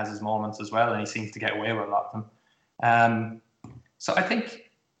Adrian has his moments as well, and he seems to get away with a lot of them. So I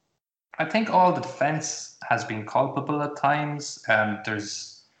think all the defence has been culpable at times.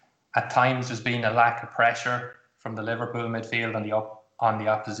 There's been a lack of pressure from the Liverpool midfield on the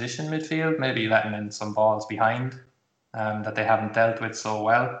opposition midfield, maybe letting in some balls behind that they haven't dealt with so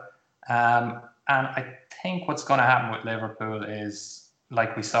well. And I think what's going to happen with Liverpool is,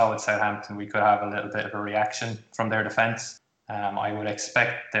 like we saw with Southampton, we could have a little bit of a reaction from their defence. I would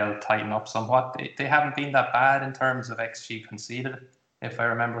expect they'll tighten up somewhat. They haven't been that bad in terms of XG conceded, if I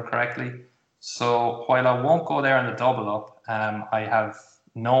remember correctly. So while I won't go there on the double up, I have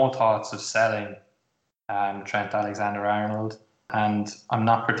no thoughts of selling Trent Alexander-Arnold. And I'm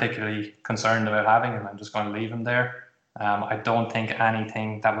not particularly concerned about having him. I'm just going to leave him there. I don't think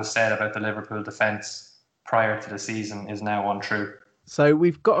anything that was said about the Liverpool defence prior to the season is now untrue. So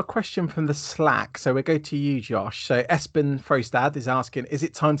we've got a question from the Slack. So we'll go to you, Josh. So Espen Frostad is asking, is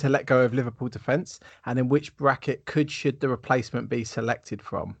it time to let go of Liverpool defence? And in which bracket should the replacement be selected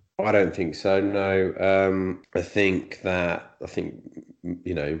from? I don't think so, no. I think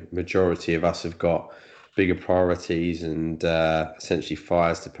majority of us have got bigger priorities and essentially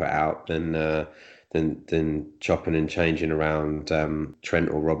fires to put out than chopping and changing around Trent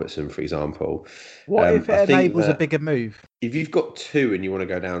or Robertson, for example. What if it enables a bigger move? If you've got 2 and you want to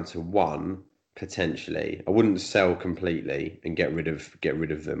go down to 1, potentially, I wouldn't sell completely and get rid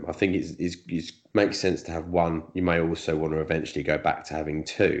of them. I think it makes sense to have 1. You may also want to eventually go back to having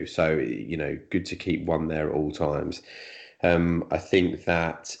 2. So good to keep 1 there at all times. I think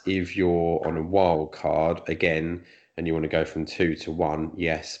that if you're on a wild card again and you want to go from 2 to 1,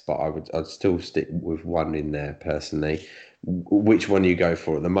 yes, but I'd still stick with 1 in there personally. Which one you go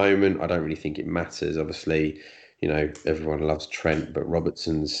for at the moment, I don't really think it matters. Obviously, everyone loves Trent, but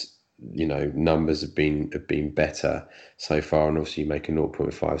Robertson's numbers have been better so far, and obviously you make a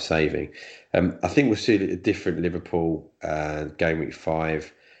 0.5 saving. I think we'll see a different Liverpool game week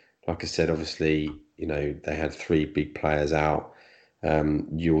 5. Like I said, obviously, they had 3 big players out.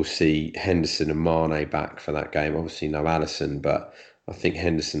 You'll see Henderson and Mane back for that game. Obviously, no Alisson, but I think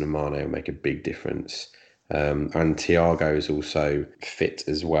Henderson and Mane will make a big difference. And Thiago is also fit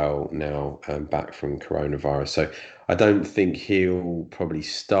as well now, back from coronavirus. So I don't think he'll probably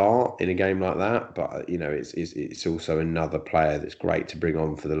start in a game like that. But it's also another player that's great to bring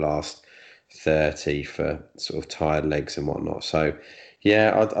on for the last 30 for sort of tired legs and whatnot. So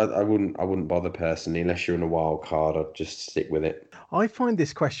Yeah, I wouldn't bother personally unless you're in a wild card. I'd just stick with it. I find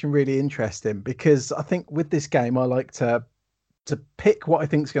this question really interesting because I think with this game, I like to pick what I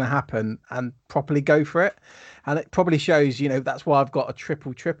think is going to happen and properly go for it. And it probably shows, that's why I've got a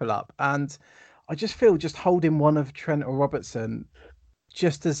triple up. And I just feel just holding one of Trent or Robertson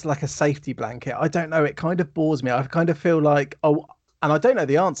just as like a safety blanket. I don't know. It kind of bores me. I kind of feel like, oh, and I don't know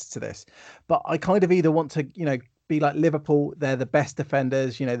the answer to this, but I kind of either want to, be like Liverpool. They're the best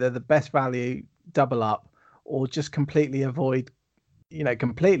defenders, they're the best value, double up, or just completely avoid,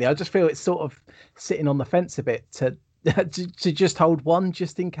 completely. I just feel it's sort of sitting on the fence a bit to to just hold one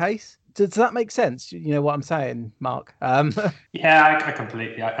just in case. Does that make sense? You know what I'm saying, Mark? Yeah, I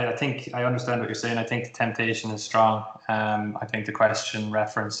completely. I think I understand what you're saying. I think the temptation is strong. I think the question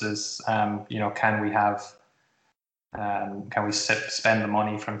references, can we have, can we spend the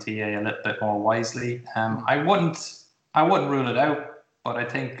money from TA a little bit more wisely? I wouldn't rule it out, but I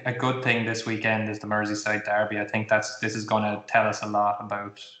think a good thing this weekend is the Merseyside derby. I think this is going to tell us a lot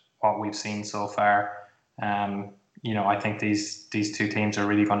about what we've seen so far. I think these two teams are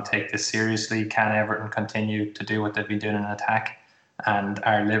really going to take this seriously. Can Everton continue to do what they've been doing in attack? And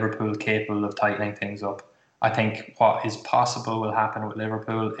are Liverpool capable of tightening things up? I think what is possible will happen with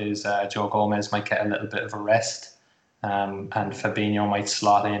Liverpool is Joe Gomez might get a little bit of a rest, and Fabinho might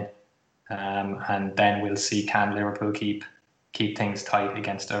slot in. And then we'll see, can Liverpool keep things tight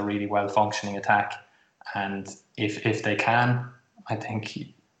against a really well-functioning attack? And if they can, I think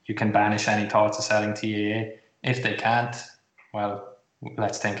you can banish any thoughts of selling TAA. If they can't, well,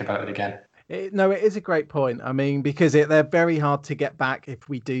 let's think about it again. No, it is a great point. I mean, because they're very hard to get back if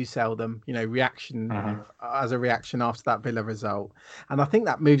we do sell them, as a reaction after that Villa result. And I think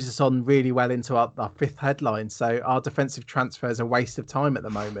that moves us on really well into our fifth headline. So our defensive transfer is a waste of time at the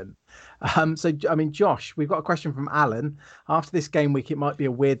moment. So, I mean, Josh, we've got a question from Alan. After this game week, it might be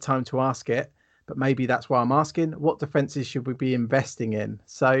a weird time to ask it, but maybe that's why I'm asking. What defenses should we be investing in?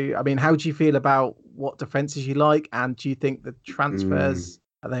 So, I mean, how do you feel about what defenses you like? And do you think the transfers,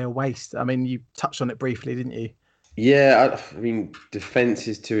 are they a waste? I mean, you touched on it briefly, didn't you? Yeah, I mean,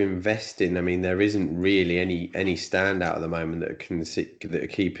 defences to invest in. I mean, there isn't really any standout at the moment that are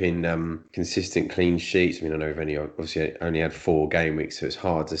keeping consistent clean sheets. I mean, I know we've obviously only had 4 game weeks, so it's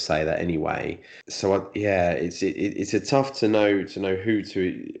hard to say that anyway. So it's a tough to know who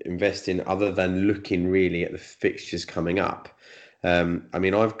to invest in other than looking really at the fixtures coming up. I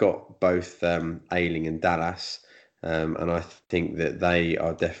mean, I've got both Ayling and Dallas. And I think that they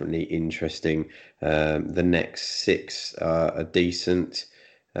are definitely interesting. The next 6 are decent.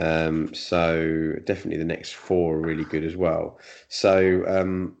 So definitely the next 4 are really good as well.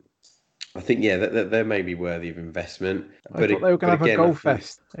 So I think, they're maybe worthy of investment. I thought they were going to have a goal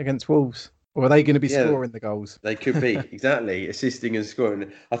fest against Wolves. Or are they going to be scoring the goals? They could be, exactly, assisting and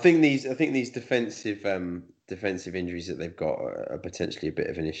scoring. I think these defensive injuries that they've got are potentially a bit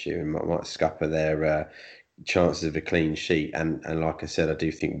of an issue and might scupper their chances of a clean sheet, and like I said, I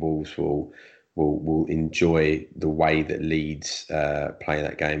do think Wolves will enjoy the way that Leeds play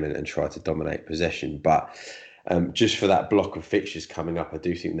that game and try to dominate possession. But just for that block of fixtures coming up, I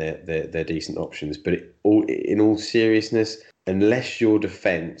do think they're decent options. But in all seriousness, unless your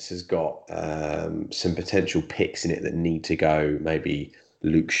defence has got some potential picks in it that need to go, maybe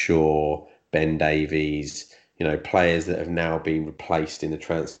Luke Shaw, Ben Davies, players that have now been replaced in the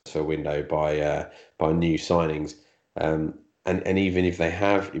transfer window by new signings. And even if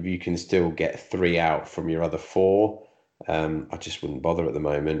if you can still get 3 out from your other 4, I just wouldn't bother at the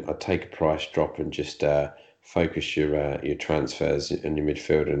moment. I'd take a price drop and just focus your transfers and your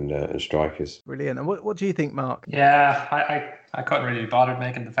midfield and strikers. Brilliant. And what do you think, Mark? Yeah, I couldn't really be bothered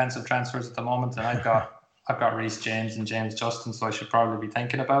making defensive transfers at the moment, and I've got Reece James and James Justin, so I should probably be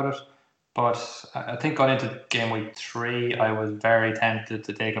thinking about it. But I think going into game week 3, I was very tempted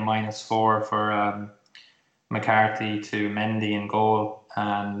to take a -4 for McCarthy to Mendy in goal.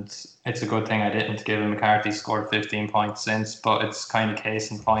 And it's a good thing I didn't, given McCarthy scored 15 points since. But it's kind of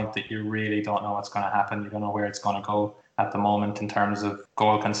case in point that you really don't know what's going to happen. You don't know where it's going to go at the moment in terms of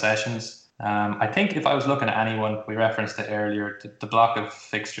goal concessions. I think if I was looking at anyone, we referenced it earlier, the block of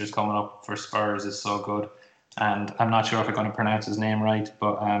fixtures coming up for Spurs is so good. And I'm not sure if I'm going to pronounce his name right,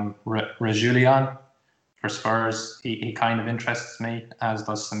 but Reguilón for Spurs, he kind of interests me, as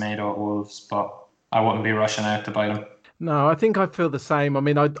does Semedo at Wolves, but I wouldn't be rushing out to buy them. No, I think I feel the same. I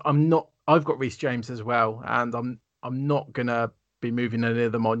mean, I'm not. I've got Reece James as well, and I'm not gonna be moving any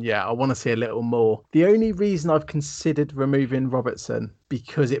of them on yet. I want to see a little more. The only reason I've considered removing Robertson,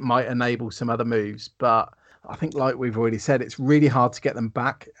 because it might enable some other moves, but I think, like we've already said, it's really hard to get them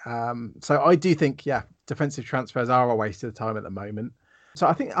back. So I do think, defensive transfers are a waste of time at the moment. So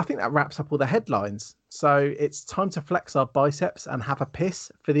I think that wraps up all the headlines. So it's time to flex our biceps and have a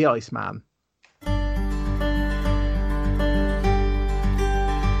piss for the Iceman.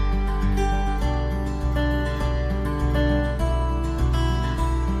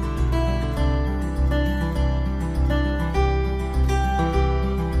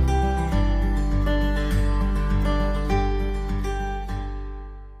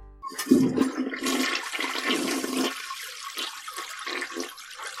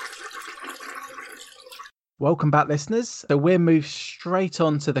 Welcome back, listeners. So we'll move straight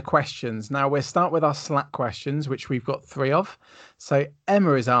on to the questions. Now we'll start with our Slack questions, which we've got 3 of. So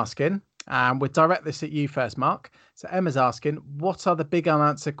Emma is asking, and we'll direct this at you first, Mark. So Emma's asking, what are the big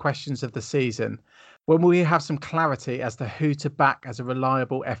unanswered questions of the season? When will we have some clarity as to who to back as a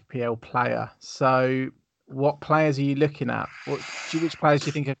reliable FPL player? So what players are you looking at? Which players do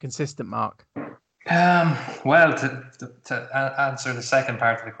you think are consistent, Mark? Well, to answer the second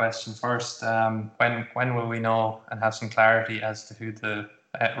part of the question first, when will we know and have some clarity as to who the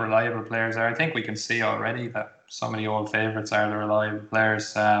reliable players are? I think we can see already that some of the old favourites are the reliable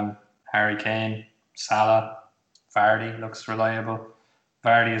players. Harry Kane, Salah, Vardy looks reliable.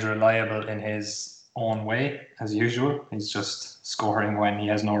 Vardy is reliable in his own way, as usual. He's just scoring when he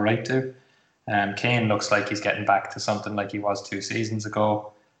has no right to. Kane looks like he's getting back to something like he was 2 seasons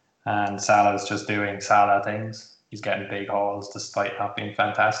ago. And Salah's just doing Salah things. He's getting big hauls despite not being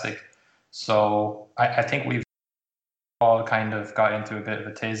fantastic. So I think we've all kind of got into a bit of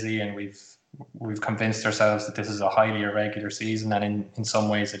a tizzy, and we've convinced ourselves that this is a highly irregular season, and in some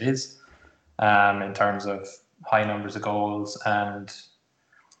ways it is, in terms of high numbers of goals and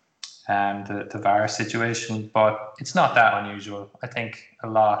the VAR situation. But it's not that unusual. I think a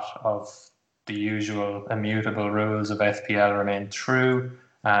lot of the usual immutable rules of FPL remain true.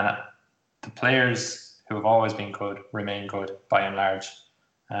 And the players who have always been good remain good by and large.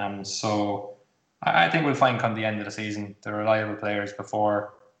 So I think we'll find come the end of the season, the reliable players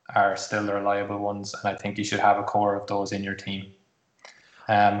before are still the reliable ones. And I think you should have a core of those in your team.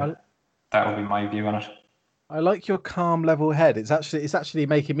 That would be my view on it. I like your calm, level head. It's actually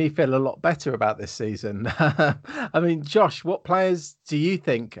making me feel a lot better about this season. I mean, Josh, what players do you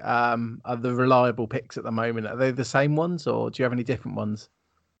think are the reliable picks at the moment? Are they the same ones, or do you have any different ones?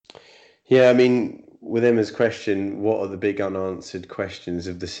 Yeah, I mean, with Emma's question, what are the big unanswered questions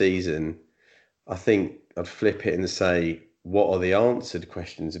of the season? I think I'd flip it and say, what are the answered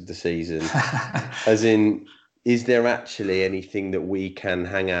questions of the season? As in, is there actually anything that we can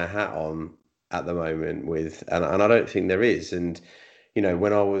hang our hat on at the moment with? And I don't think there is. And you know,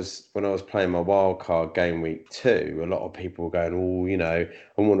 when I was playing my wildcard game week 2, a lot of people were going, oh, you know,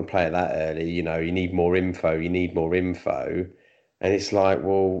 I want to play it that early. You know, you need more info. And it's like,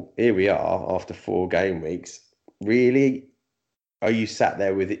 well, here we are after 4 game weeks. Really, are you sat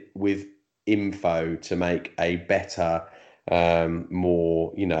there with info to make a better,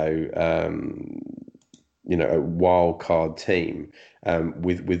 more, a wild card team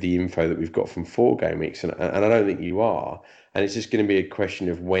with the info that we've got from 4 game weeks? And I don't think you are. And it's just going to be a question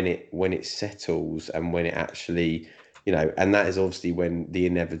of when it settles and when it actually, and that is obviously when the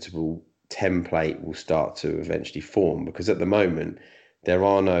inevitable template will start to eventually form, because at the moment there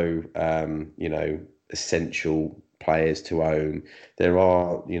are no essential players to own. There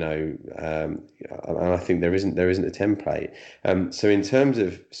are and I think there isn't a template. So in terms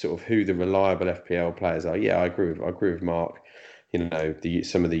of sort of who the reliable FPL players are, I agree with Mark,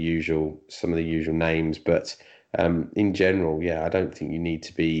 some of the usual names, but in general, I don't think you need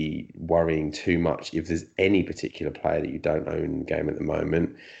to be worrying too much if there's any particular player that you don't own in the game at the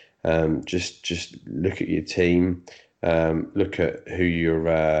moment. Just look at your team, look at who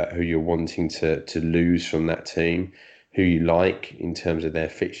you're wanting to lose from that team, who you like in terms of their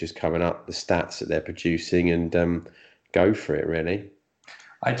fixtures coming up, the stats that they're producing, and go for it, really.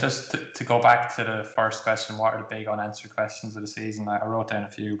 I just to go back to the first question, what are the big unanswered questions of the season? I wrote down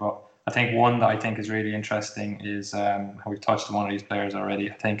a few, but I think one that I think is really interesting is how we've touched on one of these players already.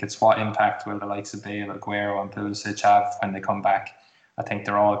 I think it's what impact will the likes of Bale, Aguero, and Pulisic have when they come back. I think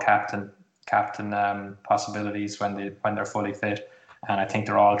they're all captain possibilities when they're fully fit, and I think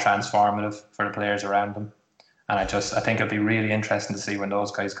they're all transformative for the players around them. And I think it'll be really interesting to see when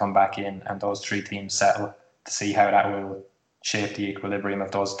those guys come back in and those 3 teams settle, to see how that will shape the equilibrium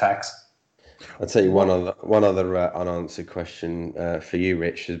of those attacks. I'll tell you one other unanswered question for you,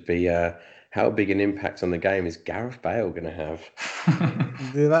 Rich, would be how big an impact on the game is Gareth Bale going to have?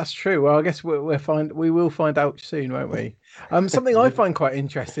 Yeah, that's true. Well, I guess we will find out soon, won't we? Something I find quite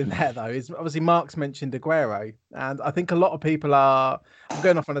interesting there, though, is obviously Mark's mentioned Aguero, and I think a lot of people are. I'm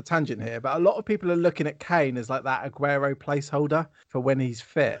going off on a tangent here, but a lot of people are looking at Kane as like that Aguero placeholder for when he's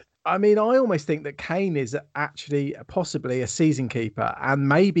fit. I mean, I almost think that Kane is actually possibly a season keeper, and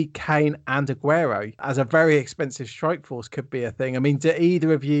maybe Kane and Aguero as a very expensive strike force could be a thing. I mean, do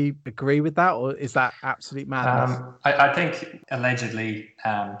either of you agree with that, or is that absolute madness? I think allegedly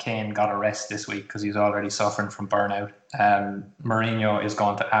Kane got a rest this week because he's already suffering from burnout. Mourinho is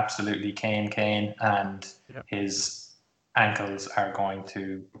going to absolutely Kane, and his ankles are going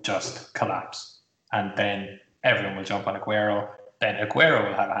to just collapse. And then everyone will jump on Aguero. Then Aguero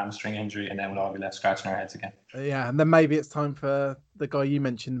will have a hamstring injury, and then we'll all be left scratching our heads again. Yeah, and then maybe it's time for the guy you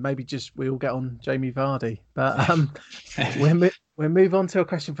mentioned. Maybe just we'll get on Jamie Vardy. But we'll move on to a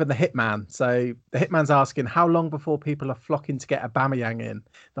question from the Hitman. So the Hitman's asking, how long before people are flocking to get Aubameyang in?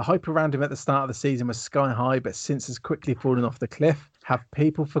 The hype around him at the start of the season was sky high, but since has quickly fallen off the cliff. Have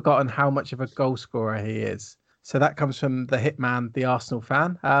people forgotten how much of a goal scorer he is? So that comes from the Hitman, the Arsenal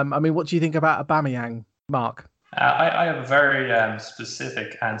fan. I mean, what do you think about Aubameyang, Mark? I have a very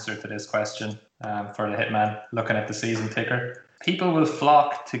specific answer to this question for the Hitman, looking at the season ticker. People will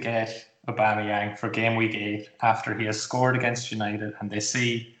flock to get Aubameyang for game week 8 after he has scored against United, and they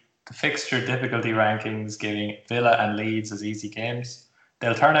see the fixture difficulty rankings giving Villa and Leeds as easy games.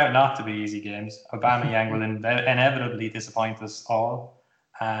 They'll turn out not to be easy games. Aubameyang will inevitably disappoint us all,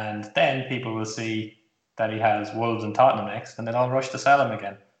 and then people will see that he has Wolves and Tottenham next, and they'll all rush to sell him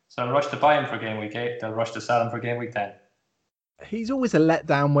again. So they'll rush to buy him for game week 8. They'll rush to sell him for game week 10. He's always a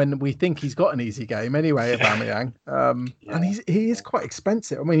letdown when we think he's got an easy game anyway, Aubameyang. And he is quite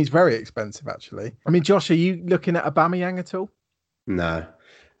expensive. I mean, he's very expensive, actually. I mean, Josh, are you looking at Aubameyang at all? No.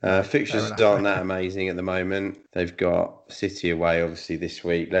 Fixtures aren't that amazing at the moment. They've got City away, obviously, this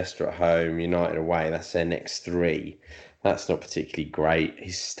week. Leicester at home, United away. That's their next 3. That's not particularly great.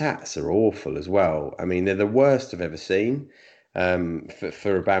 His stats are awful as well. I mean, they're the worst I've ever seen.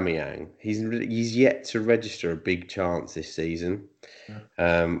 For Aubameyang, he's yet to register a big chance this season,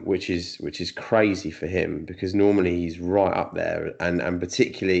 which is crazy for him because normally he's right up there, and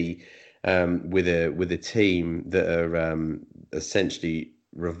particularly with a team that are essentially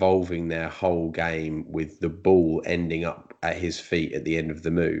revolving their whole game with the ball ending up at his feet at the end of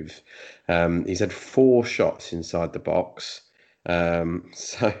the move. He's had 4 shots inside the box,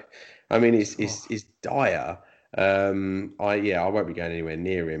 so I mean it's dire. I won't be going anywhere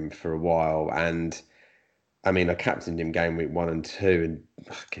near him for a while, and I mean I captained him game week 1 and 2, and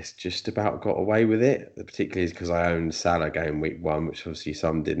I guess just about got away with it, particularly because I owned Salah game week 1, which obviously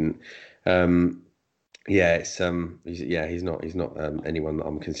some didn't. He's not anyone that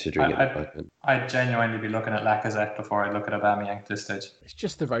I'm considering at the moment. I'd genuinely be looking at Lacazette before I look at Aubameyang at this stage. It's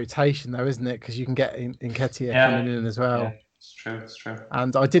just the rotation though, isn't it? Because you can get Nketiah coming in as well. Yeah. It's true.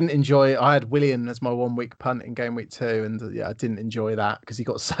 And I didn't enjoy. I had Willian as my 1 week punt in game week 2, and I didn't enjoy that because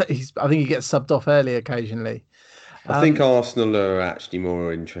I think he gets subbed off early occasionally. I think Arsenal are actually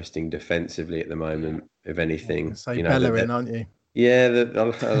more interesting defensively at the moment, if anything. So Bellerin, aren't you? Yeah, I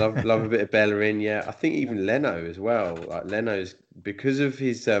love a bit of Bellerin. Yeah, I think even Leno as well. Like Leno's, because of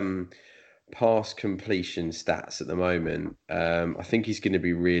his pass completion stats at the moment. I think he's going to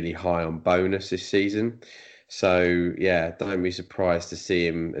be really high on bonus this season. So, yeah, don't be surprised to see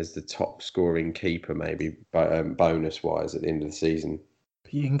him as the top scoring keeper, maybe bonus-wise at the end of the season.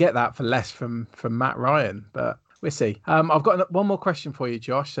 You can get that for less from Matt Ryan, but we'll see. I've got one more question for you,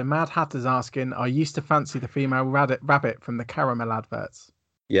 Josh. So Mad Hatter's asking, I used to fancy the female rabbit from the caramel adverts.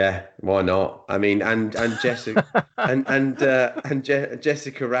 Yeah, why not? I mean, and Jessica and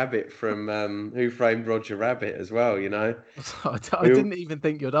Jessica Rabbit from Who Framed Roger Rabbit as well. You know, I didn't even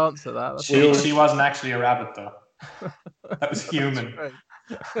think you'd answer that. She wasn't actually a rabbit though. That was human.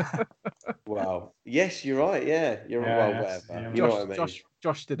 Wow. Yes, you're right. Yeah, you're whatever. Yeah. You know what I mean.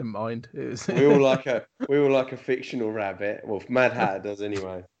 Josh didn't mind. It was... we all like a fictional rabbit. Well, Mad Hatter does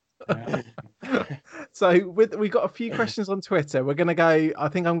anyway. So we've got a few questions on Twitter. We're going to go, I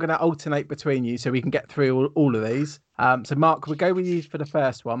think I'm going to alternate between you so we can get through all of these. So Mark, we'll go with you for the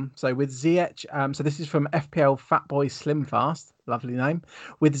first one. So with Ziyech, so this is from FPL Fatboy Slimfast, lovely name.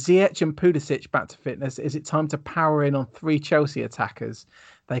 With Ziyech and Pulisic back to fitness, is it time to power in on 3 Chelsea attackers?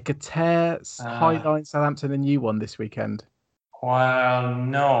 They could tear Highline, Southampton and you one this weekend. Well,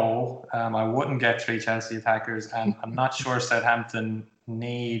 no, I wouldn't get 3 Chelsea attackers, and I'm not sure Southampton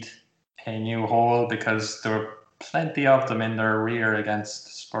need a new hole because there were plenty of them in their rear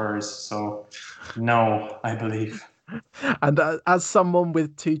against Spurs. So, no, I believe. And as someone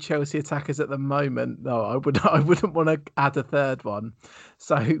with 2 Chelsea attackers at the moment, no, I wouldn't want to add a third one.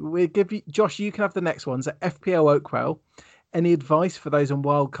 So we'll give you, Josh, you can have the next ones. FPL Oakwell. Any advice for those on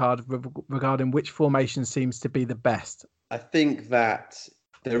wildcard regarding which formation seems to be the best? I think that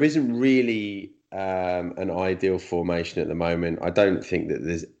there isn't really an ideal formation at the moment. I don't think that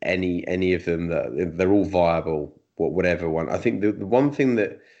there's any of them that they're all viable, whatever one. I think the one thing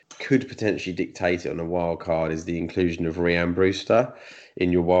that could potentially dictate it on a wild card is the inclusion of Rhian Brewster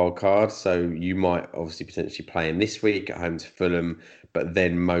in your wild card. So you might obviously potentially play him this week at home to Fulham, but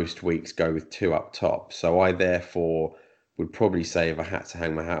then most weeks go with 2 up top. So I therefore would probably say, if I had to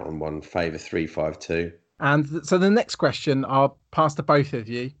hang my hat on one, favour 3-5-2. And so the next question, I'll pass to both of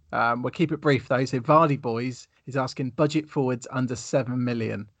you. We'll keep it brief though. So Vardy Boys is asking budget forwards under 7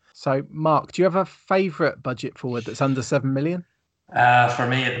 million. So Mark, do you have a favourite budget forward that's under 7 million? For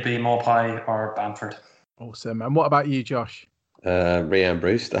me, it'd be Maupay or Bamford. Awesome. And what about you, Josh? Rhian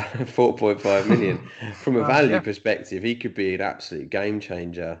Brewster, 4.5 million. From a value perspective, he could be an absolute game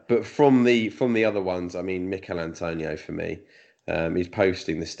changer. But from the other ones, I mean, Mikel Antonio for me. He's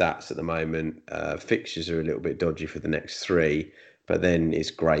posting the stats at the moment. Fixtures are a little bit dodgy for the next 3, but then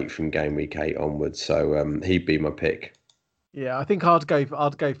it's great from game week 8 onwards. So he'd be my pick. Yeah, I think I'd go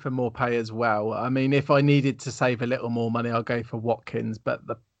for Maupay as well. I mean, if I needed to save a little more money, I'll go for Watkins, but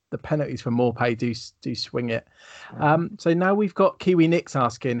the penalties for Maupay do swing it. So now we've got Kiwi Nick's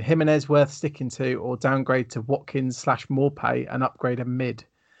asking, Jimenez worth sticking to or downgrade to Watkins/Maupay and upgrade a mid?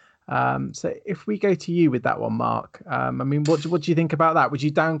 So if we go to you with that one, Mark, I mean, what do you think about that? Would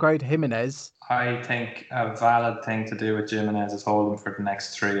you downgrade Jimenez? I think a valid thing to do with Jimenez is hold him for the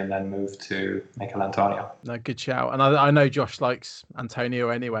next 3 and then move to Mikel Antonio. No, good shout. And I know Josh likes Antonio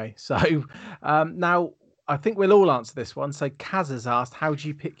anyway. So now I think we'll all answer this one. So Kaz has asked, how do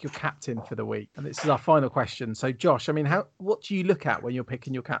you pick your captain for the week? And this is our final question. So Josh, I mean, what do you look at when you're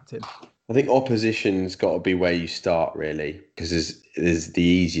picking your captain? I think opposition's got to be where you start, really, because there's the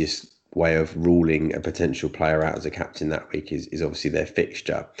easiest way of ruling a potential player out as a captain that week is obviously their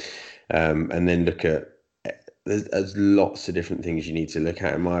fixture. And then look at, there's lots of different things you need to look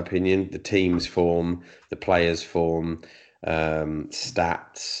at, in my opinion. The team's form, the player's form,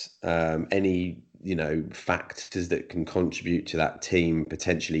 stats, any factors that can contribute to that team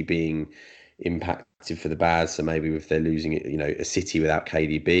potentially being impacted for the bad. So maybe if they're losing it, a City without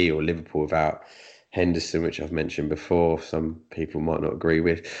KDB or Liverpool without Henderson, which I've mentioned before, some people might not agree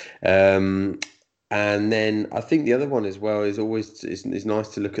with. And then I think the other one as well is always it's nice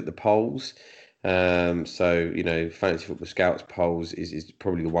to look at the polls. So Fantasy Football Scouts polls is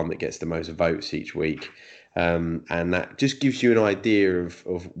probably the one that gets the most votes each week. And that just gives you an idea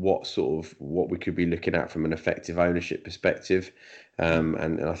of what we could be looking at from an effective ownership perspective.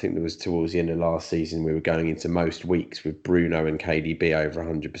 And I think there was towards the end of last season, we were going into most weeks with Bruno and KDB over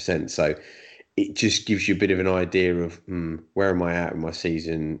 100%. So it just gives you a bit of an idea of where am I at in my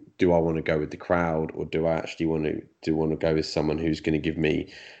season? Do I want to go with the crowd, or do I actually want to go with someone who's going to give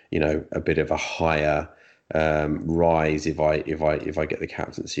me, a bit of a higher rise if I get the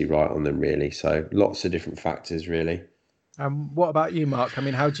captaincy right on them, really? So lots of different factors, really. What about you, Mark? I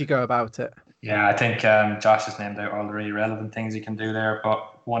mean, how do you go about it? Yeah, I think Josh has named out all the really relevant things you can do there.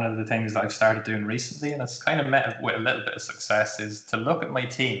 But one of the things that I've started doing recently, and it's kind of met with a little bit of success, is to look at my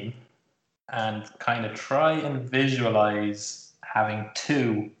team and kind of try and visualize having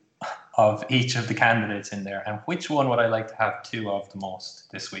 2 of each of the candidates in there, and which one would I like to have 2 of the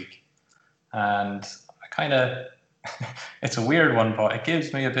most this week. And I kind of, it's a weird one, but it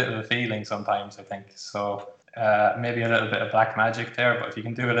gives me a bit of a feeling sometimes, I think. So maybe a little bit of black magic there, but if you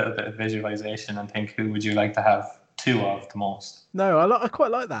can do a little bit of visualization and think, who would you like to have 2 of the most? No, I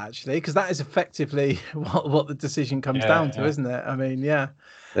quite like that, actually, because that is effectively what the decision comes down to, isn't it? I mean, yeah.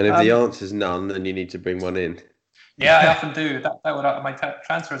 And if the answer's none, then you need to bring one in. Yeah, I often do. My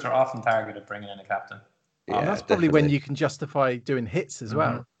transfers are often targeted bringing in a captain. Yeah, that's probably when you can justify doing hits as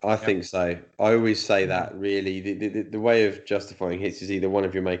well. I think so. I always say that, really. The way of justifying hits is either one,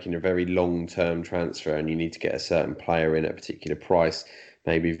 if you're making a very long-term transfer and you need to get a certain player in at a particular price,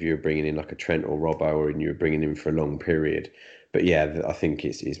 maybe if you're bringing in like a Trent or Robbo, or you're bringing in for a long period. But yeah, I think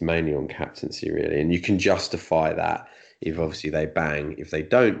it's mainly on captaincy, really. And you can justify that if obviously they bang. If they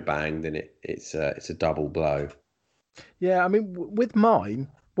don't bang, then it's a double blow. Yeah, I mean, with mine,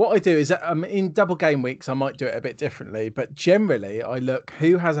 what I do is in double game weeks, I might do it a bit differently. But generally, I look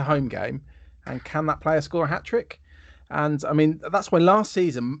who has a home game and can that player score a hat-trick? And I mean, that's why last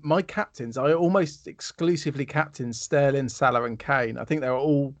season, my captains, I almost exclusively captained Sterling, Salah and Kane. I think they were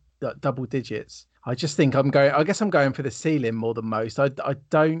all double digits. I just think I'm going for the ceiling more than most. I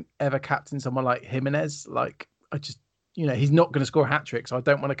don't ever captain someone like Jimenez. Like, I just, he's not going to score a hat trick, so I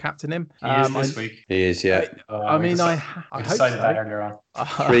don't want to captain him. He is this week. He is, yeah. I We hope decided so. that earlier on.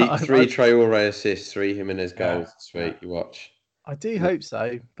 Three Traore assists, 3 Jimenez goals this week. You watch. I do hope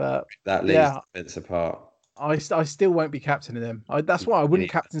so, but that leaves the defence apart. I still won't be captaining him. That's why I wouldn't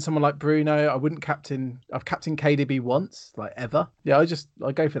captain someone like Bruno. I wouldn't captain. I've captained KDB once, like ever. Yeah,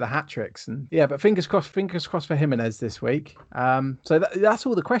 I go for the hat tricks, and but fingers crossed for Jimenez this week. So that's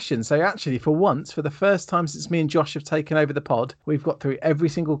all the questions. So actually, for once, for the first time since me and Josh have taken over the pod, we've got through every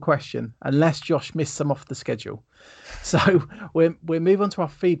single question, unless Josh missed some off the schedule. So we'll move on to our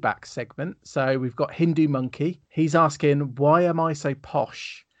feedback segment. So we've got Hindu Monkey. He's asking, why am I so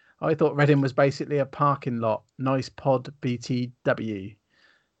posh? I thought Reading was basically a parking lot. Nice pod, BTW.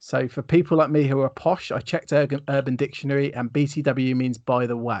 So for people like me who are posh, I checked Urban Dictionary, and BTW means by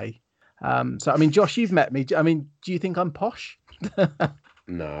the way. So, I mean, Josh, you've met me. I mean, do you think I'm posh?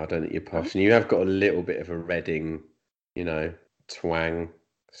 No, I don't think you're posh. And you have got a little bit of a Reading, twang.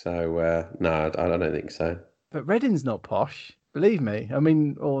 So, no, I don't think so. But Reading's not posh, believe me. I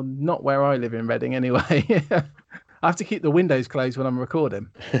mean, or not where I live in Reading anyway. I have to keep the windows closed when I'm recording.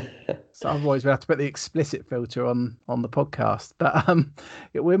 So otherwise we have to put the explicit filter on the podcast. But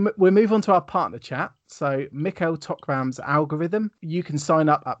we'll move on to our partner chat. So Mikhail Tokram's algorithm. You can sign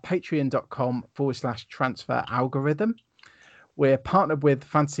up at patreon.com/transfer algorithm. We're partnered with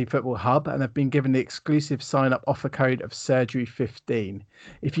Fantasy Football Hub and have been given the exclusive sign-up offer code of Surgery15.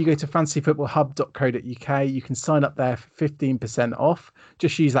 If you go to fantasyfootballhub.co.uk, you can sign up there for 15% off.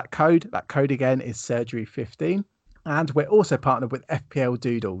 Just use that code. That code again is Surgery15. And we're also partnered with FPL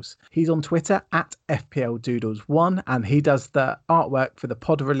Doodles. He's on Twitter at FPL Doodles1, and he does the artwork for the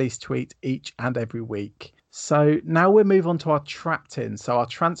pod release tweet each and every week. So now we'll move on to our trapped-ins, so our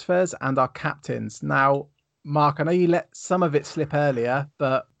transfers and our captains. Now, Mark, I know you let some of it slip earlier,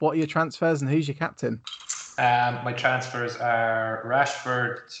 but what are your transfers and who's your captain? My transfers are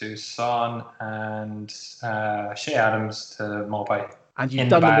Rashford to Son and Shea Adams to Mopay. And you've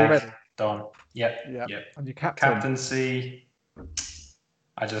done them already? Done. Yep. And your captain? Captaincy,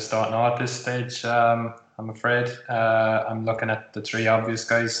 I just don't know at this stage. I'm afraid. I'm looking at the 3 obvious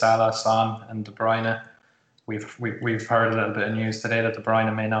guys: Salah, Son, and De Bruyne. We've heard a little bit of news today that De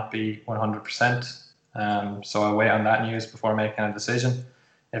Bruyne may not be 100%. So I'll wait on that news before making a decision.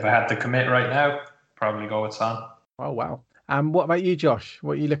 If I had to commit right now, probably go with Son. Oh, wow. And what about you, Josh?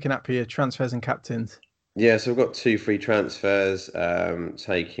 What are you looking at for your transfers and captains? Yeah, so we've got 2 free transfers,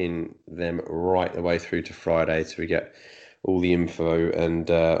 taking them right the way through to Friday till we get all the info and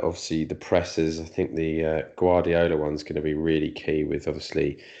obviously the presses. I think the Guardiola one's going to be really key with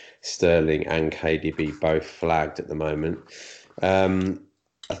obviously Sterling and KDB both flagged at the moment. I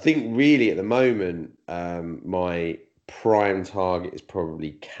think really at the moment, my prime target is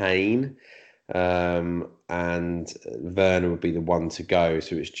probably Kane. And Werner would be the one to go.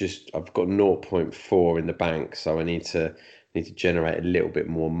 So it's just I've got 0.4 in the bank, so I need to generate a little bit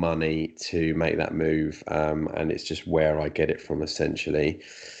more money to make that move. And it's just where I get it from essentially.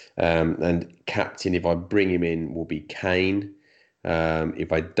 And captain, if I bring him in, will be Kane.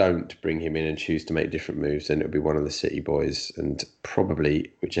 If I don't bring him in and choose to make different moves, then it'll be one of the City boys, and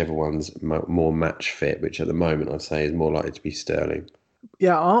probably whichever one's more match fit, which at the moment I'd say is more likely to be Sterling.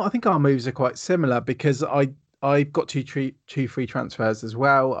 Yeah, I think our moves are quite similar because I've got two free transfers as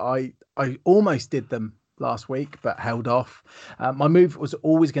well. I almost did them last week, but held off. My move was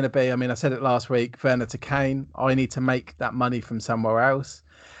always going to be, I mean, I said it last week, Werner to Kane. I need to make that money from somewhere else.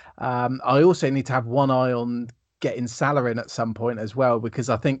 I also need to have one eye on getting Salah in at some point as well, because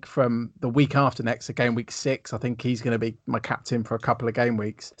I think from the week after next, again, week 6, I think he's going to be my captain for a couple of game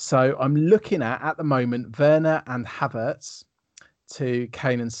weeks. So I'm looking at the moment, Werner and Havertz to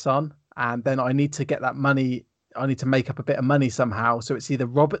Kane and Son, and then I need to get that money. I need to make up a bit of money somehow. So it's either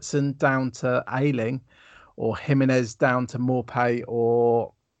Robertson down to Ayling or Jimenez down to Maupay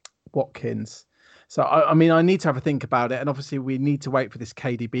or Watkins. So I mean, I need to have a think about it, and obviously we need to wait for this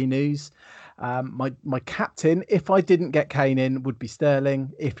KDB news. My captain, if I didn't get Kane in, would be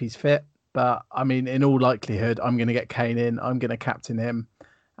Sterling if he's fit. But I mean, in all likelihood, I'm going to get Kane in. I'm going to captain him.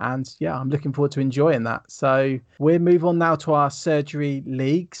 And yeah, I'm looking forward to enjoying that. So we'll move on now to our surgery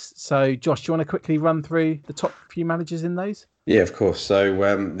leagues. So Josh, do you want to quickly run through the top few managers in those? Yeah, of course. So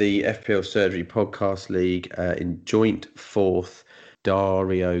the FPL Surgery Podcast League in joint 4th,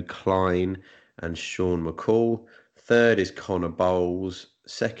 Dario Klein and Sean McCall. 3rd is Connor Bowles.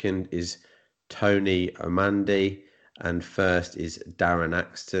 2nd is Tony Omandi. And 1st is Darren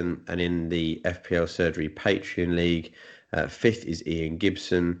Axton. And in the FPL Surgery Patreon League, 5th is Ian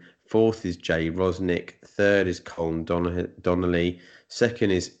Gibson, 4th is Jay Rosnick, 3rd is Colin Donnelly, 2nd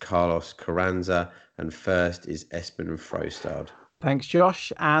is Carlos Carranza, and first is Espen and Frostad. Thanks,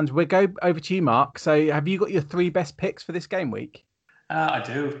 Josh. And we'll go over to you, Mark. So have you got your 3 best picks for this game week? I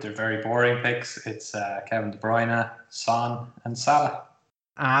do. They're very boring picks. It's Kevin De Bruyne, Son, and Salah.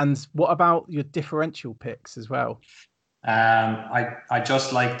 And what about your differential picks as well? I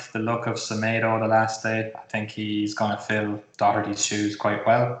just liked the look of Semedo the last day. I think he's going to fill Doherty's shoes quite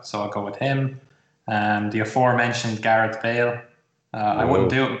well, so I'll go with him. The aforementioned Gareth Bale. I wouldn't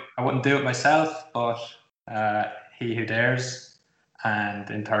do it myself, but he who dares. And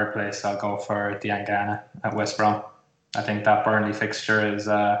in third place, I'll go for Diangana at West Brom. I think that Burnley fixture is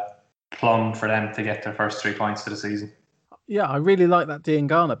plumb for them to get their first 3 points of the season. Yeah, I really like that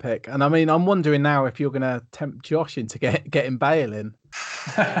Diangana pick. And I mean, I'm wondering now if you're going to tempt Josh into getting Bale in.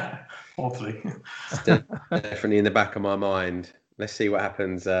 Hopefully. It's definitely in the back of my mind. Let's see what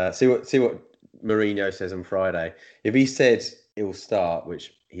happens. See what Mourinho says on Friday. If he said he'll start,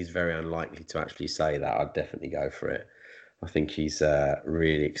 which he's very unlikely to actually say that, I'd definitely go for it. I think he's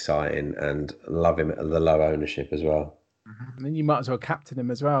really exciting and love him at the low ownership as well. And then you might as well captain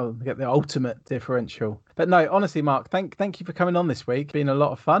him as well and get the ultimate differential. But no, honestly, Mark, thank you for coming on this week. It's been a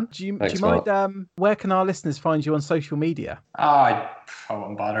lot of fun. Do you mind? Where can our listeners find you on social media? I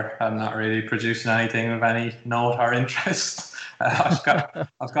wouldn't bother. I'm not really producing anything of any note or interest. I'm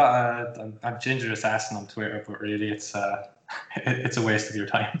Ginger Assassin on Twitter, but really it's a waste of your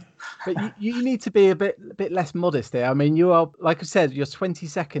time. But you need to be a bit less modest there. I mean, you are, like I said, you're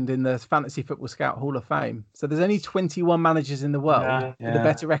 22nd in the Fantasy Football Scout Hall of Fame. So there's only 21 managers in the world with a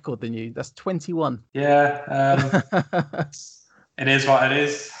better record than you. That's 21. Yeah. It is what it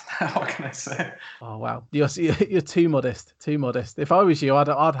is. What can I say? Oh wow, you're too modest. Too modest. If I was you, I'd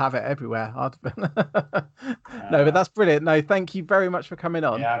have it everywhere. No, but that's brilliant. No, thank you very much for coming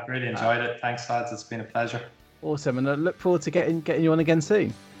on. Yeah, I've really enjoyed it. Thanks, lads. It's been a pleasure. Awesome, and I look forward to getting you on again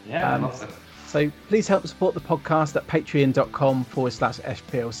soon. Yeah, I'd love to. So please help support the podcast at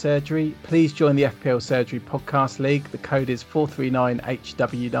patreon.com/FPL Surgery. Please join the FPL Surgery Podcast League. The code is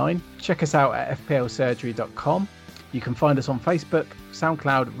 439HW9. Check us out at fplsurgery.com. You can find us on Facebook,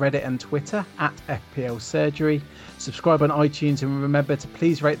 SoundCloud, Reddit and Twitter at FPL Surgery. Subscribe on iTunes and remember to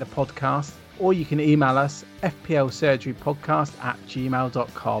please rate the podcast, or you can email us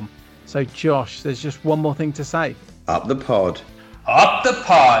fplsurgerypodcast@gmail.com. So Josh, there's just one more thing to say. Up the pod. Up the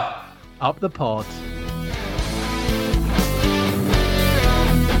pod. Up the pod.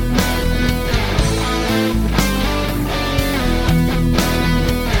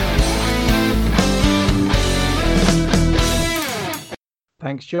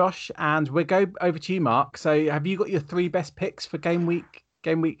 Thanks, Josh. And we'll go over to you, Mark. So have you got your 3 best picks for game week?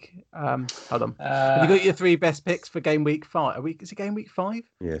 Hold on. Have you got your 3 best picks for game week 5? Is it game week 5?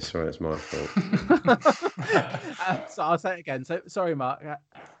 Yeah, sorry, that's my fault. So I'll say it again. So sorry, Mark.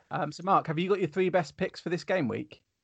 So Mark, have you got your 3 best picks for this game week?